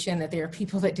realization that there are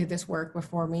people that did this work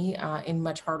before me in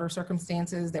much harder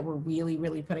circumstances that were really,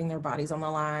 really putting their bodies on the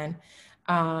line.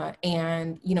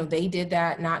 And, you know, they did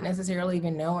that not necessarily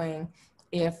even knowing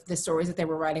if the stories that they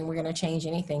were writing were going to change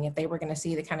anything, if they were going to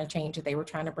see the kind of change that they were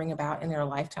trying to bring about in their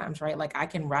lifetimes, right? Like I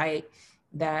can write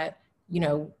that, you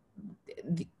know,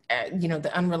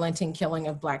 the unrelenting killing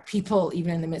of Black people,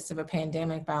 even in the midst of a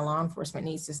pandemic by law enforcement,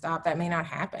 needs to stop. That may not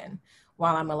happen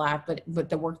while I'm alive, but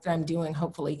the work that I'm doing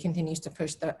hopefully continues to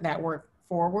push that work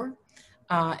forward.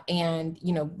 And,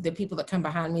 you know, the people that come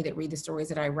behind me that read the stories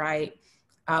that I write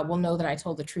will know that I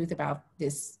told the truth about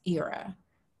this era.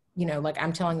 You know, like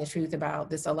I'm telling the truth about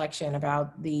this election,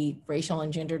 about the racial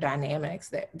and gender dynamics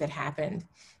that happened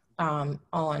on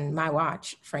my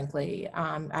watch, frankly.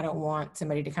 I don't want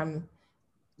somebody to come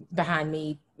behind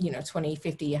me, you know, 20,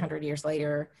 50, 100 years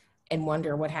later and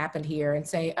wonder what happened here and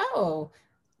say, oh,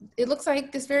 it looks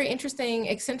like this very interesting,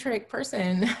 eccentric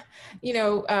person, you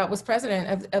know, was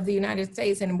president of the United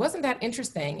States. And wasn't that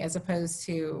interesting, as opposed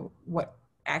to what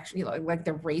actually like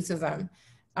the racism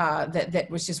that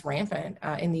was just rampant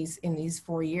in these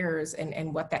 4 years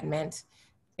and what that meant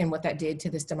and what that did to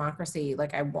this democracy.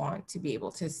 Like I want to be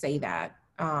able to say that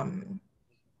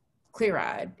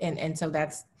clear-eyed. And so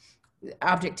that's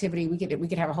objectivity. We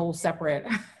could have a whole separate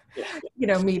you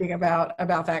know, meeting about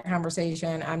that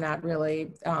conversation. I'm not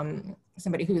really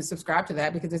somebody who is subscribed to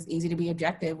that because it's easy to be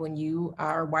objective when you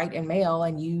are white and male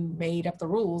and you made up the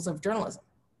rules of journalism.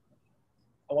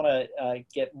 I want to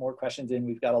get more questions in.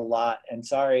 We've got a lot, and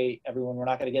sorry, everyone, we're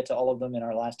not going to get to all of them in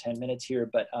our last 10 minutes here,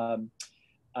 but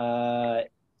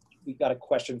we've got a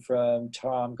question from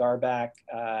Tom Garback.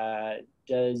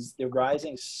 Does the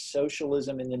rising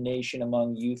socialism in the nation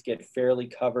among youth get fairly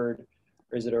covered,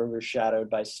 or is it overshadowed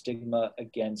by stigma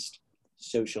against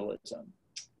socialism?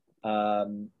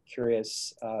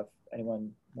 Curious if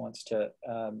anyone wants to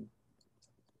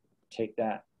take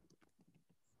that.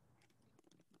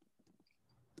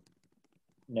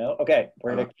 No? Okay,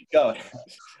 we're gonna keep going.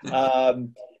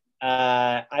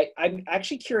 I'm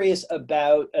actually curious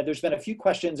about, there's been a few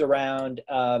questions around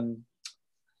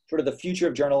sort of the future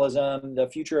of journalism, the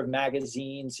future of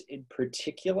magazines in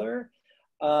particular.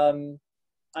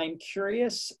 I'm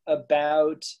curious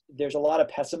about, there's a lot of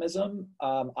pessimism.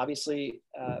 Obviously,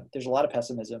 there's a lot of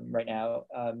pessimism right now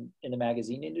in the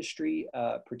magazine industry,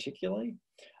 particularly.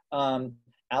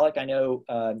 Alec, I know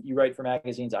you write for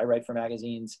magazines, I write for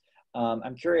magazines.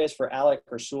 I'm curious for Alec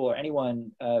or Sewell or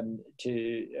anyone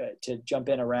to jump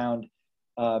in around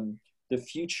the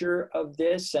future of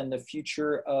this and the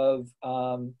future of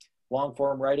long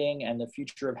form writing and the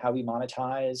future of how we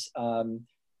monetize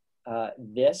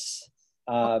this.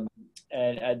 And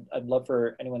I'd love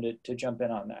for anyone to jump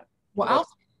in on that. Well,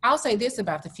 I'll say this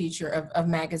about the future of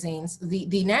magazines.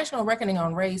 The National Reckoning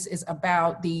on Race is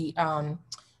about the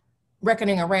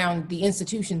reckoning around the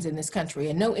institutions in this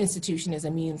country, and no institution is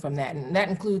immune from that. And that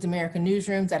includes American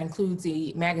newsrooms, that includes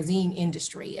the magazine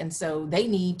industry. And so they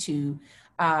need to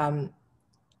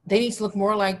look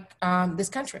more like this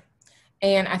country.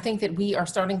 And I think that we are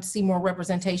starting to see more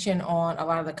representation on a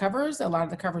lot of the covers, a lot of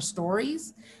the cover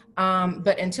stories.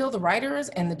 But until the writers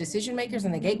and the decision makers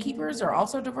and the gatekeepers are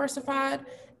also diversified,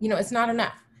 you know, it's not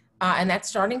enough. And that's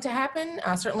starting to happen.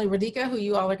 Certainly Radhika, who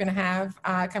you all are going to have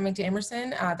coming to Emerson,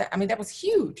 that was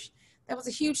huge. That was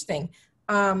a huge thing.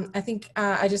 I think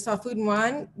I just saw Food and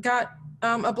Wine got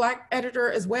a Black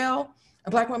editor as well, a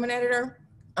Black woman editor.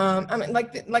 I mean,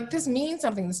 like this means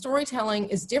something. The storytelling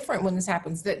is different when this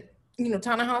happens. That, you know,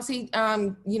 Ta-Nehisi,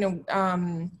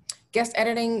 guest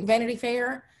editing Vanity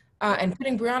Fair and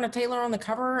putting Breonna Taylor on the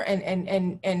cover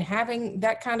and having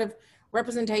that kind of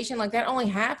representation, like that only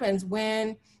happens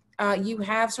when you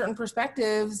have certain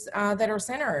perspectives that are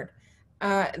centered.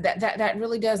 That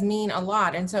really does mean a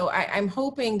lot. And so I'm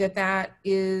hoping that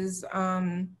is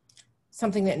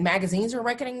something that magazines are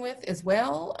reckoning with as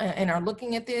well, and are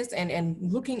looking at this and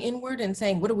looking inward and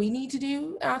saying, what do we need to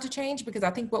do to change? Because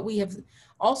I think what we have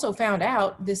also found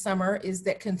out this summer is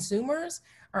that consumers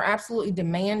are absolutely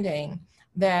demanding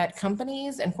that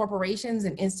companies and corporations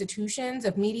and institutions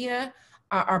of media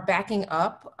are backing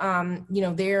up,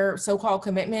 their so-called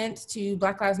commitment to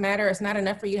Black Lives Matter. It's not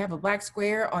enough for you to have a black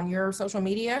square on your social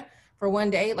media for one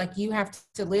day. Like, you have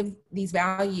to live these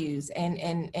values,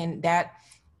 and that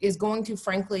is going to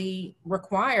frankly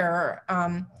require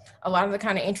a lot of the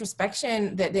kind of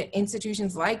introspection that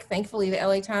institutions like, thankfully, the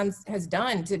LA Times has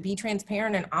done, to be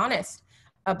transparent and honest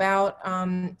about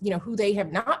who they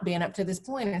have not been up to this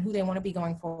point and who they want to be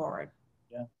going forward.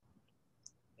 Yeah.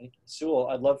 Thank you. Sewell,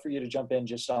 I'd love for you to jump in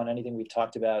just on anything we've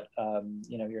talked about,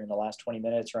 here in the last 20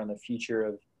 minutes, or on the future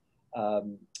of,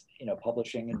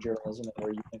 publishing and journalism, and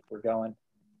where you think we're going.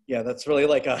 Yeah, that's really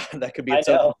like that could be its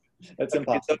own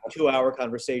 2-hour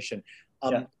conversation.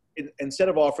 Instead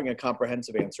of offering a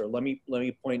comprehensive answer, let me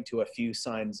point to a few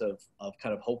signs of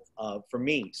kind of hope, for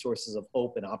me, sources of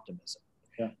hope and optimism.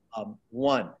 Yeah.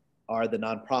 One are the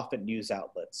nonprofit news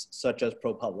outlets, such as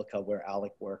ProPublica, where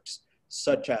Alec works,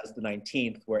 such as the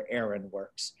 19th, where Errin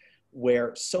works,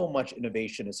 where so much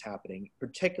innovation is happening,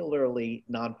 particularly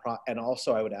and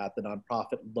also I would add the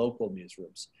nonprofit local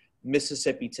newsrooms,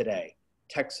 Mississippi Today,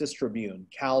 Texas Tribune,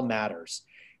 Cal Matters,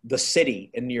 The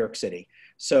City in New York City.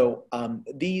 So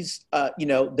these,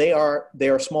 they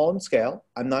are small in scale.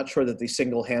 I'm not sure that they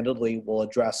single-handedly will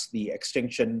address the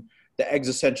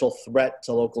existential threat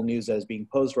to local news that is being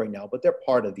posed right now, but they're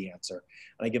part of the answer.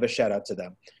 And I give a shout out to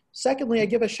them. Secondly, I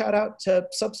give a shout out to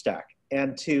Substack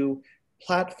and to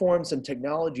platforms and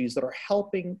technologies that are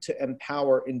helping to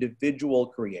empower individual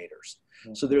creators.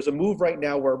 Mm-hmm. So there's a move right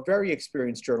now where very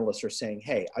experienced journalists are saying,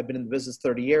 hey, I've been in the business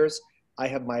 30 years. I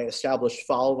have my established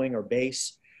following or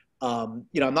base. I'm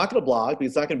not going to blog because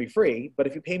it's not going to be free, but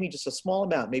if you pay me just a small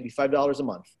amount, maybe $5 a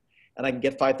month, and I can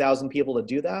get 5,000 people to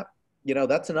do that,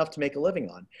 that's enough to make a living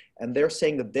on. And they're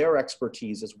saying that their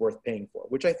expertise is worth paying for,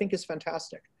 which I think is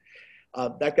fantastic.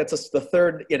 That gets us to the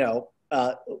third,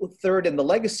 third in the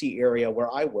legacy area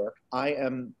where I work. I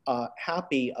am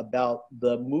happy about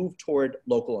the move toward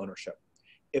local ownership.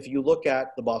 If you look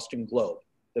at the Boston Globe,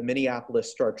 the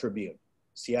Minneapolis Star Tribune,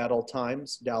 Seattle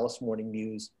Times, Dallas Morning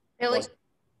News,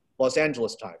 Los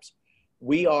Angeles Times,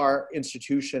 we are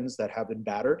institutions that have been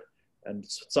battered. And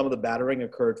some of the battering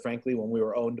occurred, frankly, when we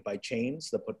were owned by chains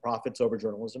that put profits over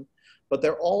journalism. But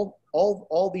they're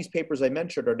all these papers I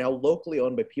mentioned are now locally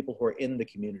owned by people who are in the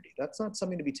community. That's not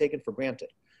something to be taken for granted.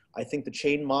 I think the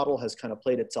chain model has kind of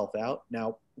played itself out.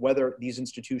 Now, whether these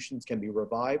institutions can be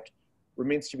revived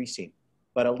remains to be seen.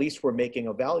 But at least we're making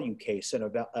a value case and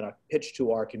a pitch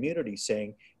to our community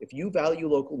saying, if you value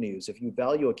local news, if you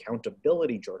value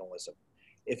accountability journalism,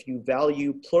 if you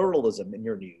value pluralism in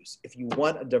your news, if you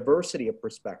want a diversity of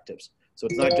perspectives, so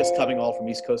it's not just coming all from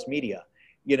East Coast media,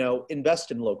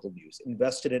 invest in local news,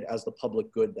 invest in it as the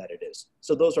public good that it is.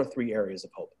 So those are 3 areas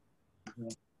of hope.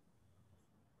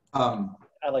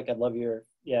 Alec, I'd love your,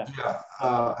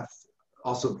 I've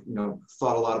also,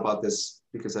 thought a lot about this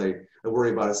because I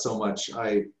worry about it so much.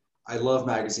 I love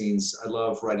magazines. I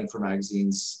love writing for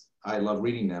magazines. I love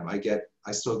reading them.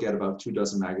 I still get about 2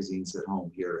 dozen magazines at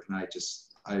home here, and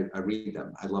I read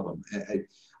them. I love them.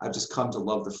 I've just come to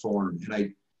love the form, and I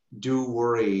do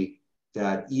worry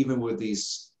that even with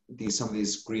some of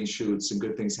these green shoots and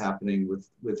good things happening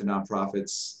with the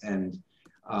nonprofits and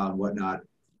whatnot,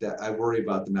 that I worry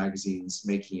about the magazines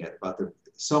making it.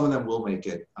 Some of them will make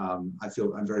it. I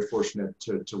feel I'm very fortunate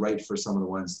to write for some of the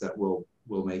ones that will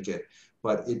make it,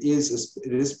 but it is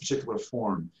a particular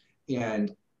form,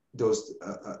 and those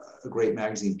a great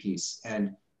magazine piece,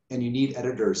 and you need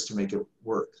editors to make it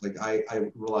work. Like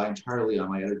I rely entirely on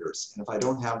my editors, and if I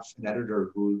don't have an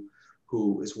editor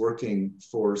who is working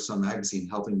for some magazine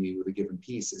helping me with a given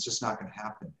piece, it's just not going to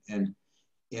happen.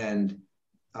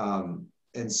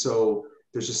 And so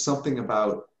there's just something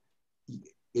about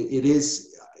it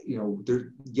is,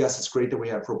 yes, it's great that we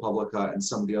have ProPublica and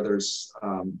some of the others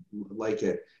like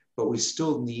it, but we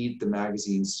still need the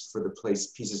magazines for the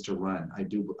pieces to run. I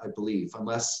believe,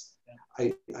 unless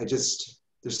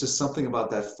there's just something about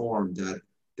that form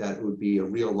that would be a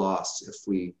real loss if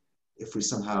we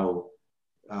somehow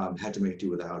had to make do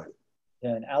without it.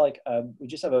 Yeah, and Alec, we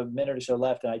just have a minute or so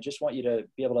left, and I just want you to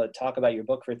be able to talk about your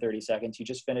book for 30 seconds. You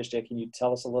just finished it. Can you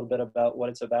tell us a little bit about what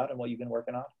it's about and what you've been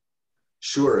working on?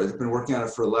 Sure. I've been working on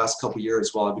it for the last couple of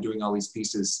years while I've been doing all these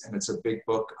pieces, and it's a big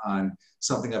book on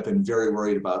something I've been very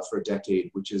worried about for a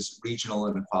decade, which is regional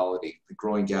inequality, the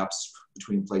growing gaps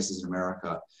between places in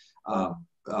America.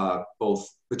 both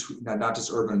between, not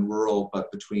just urban and rural,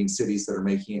 but between cities that are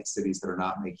making it, cities that are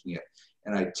not making it.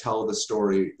 And I tell the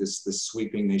story, this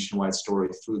sweeping nationwide story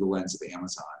through the lens of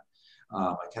Amazon.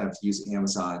 I kind of use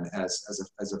Amazon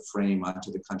as a frame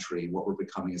onto the country, what we're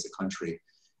becoming as a country.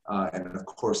 And of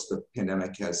course, the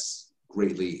pandemic has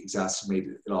greatly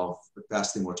exacerbated it all,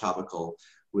 vastly more topical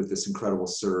with this incredible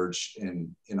surge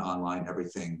in online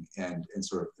everything and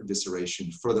sort of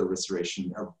evisceration, further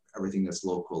evisceration of everything that's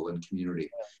local and community.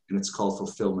 And it's called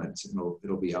Fulfillment, and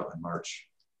it'll be out in March.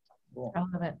 Cool. I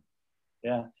love it.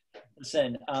 Yeah.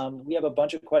 Listen, we have a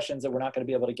bunch of questions that we're not going to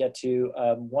be able to get to.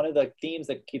 One of the themes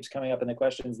that keeps coming up in the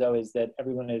questions, though, is that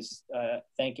everyone is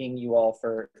thanking you all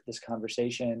for this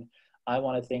conversation. I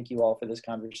want to thank you all for this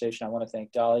conversation. I want to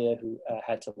thank Dahlia, who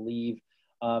had to leave.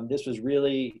 This was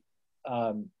really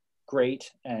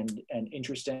great and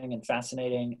interesting and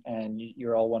fascinating, and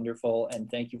you're all wonderful, and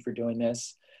thank you for doing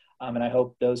this. And I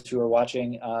hope those who are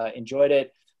watching enjoyed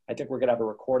it. I think we're going to have a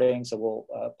recording, so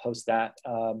we'll post that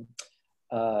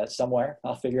somewhere.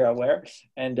 I'll figure out where.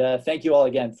 And thank you all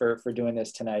again for doing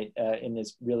this tonight in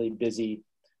this really busy,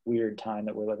 weird time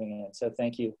that we're living in. So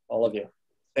thank you, all of you.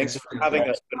 Thanks for having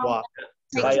us, Benoit.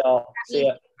 Bye, y'all. See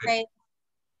ya. Great.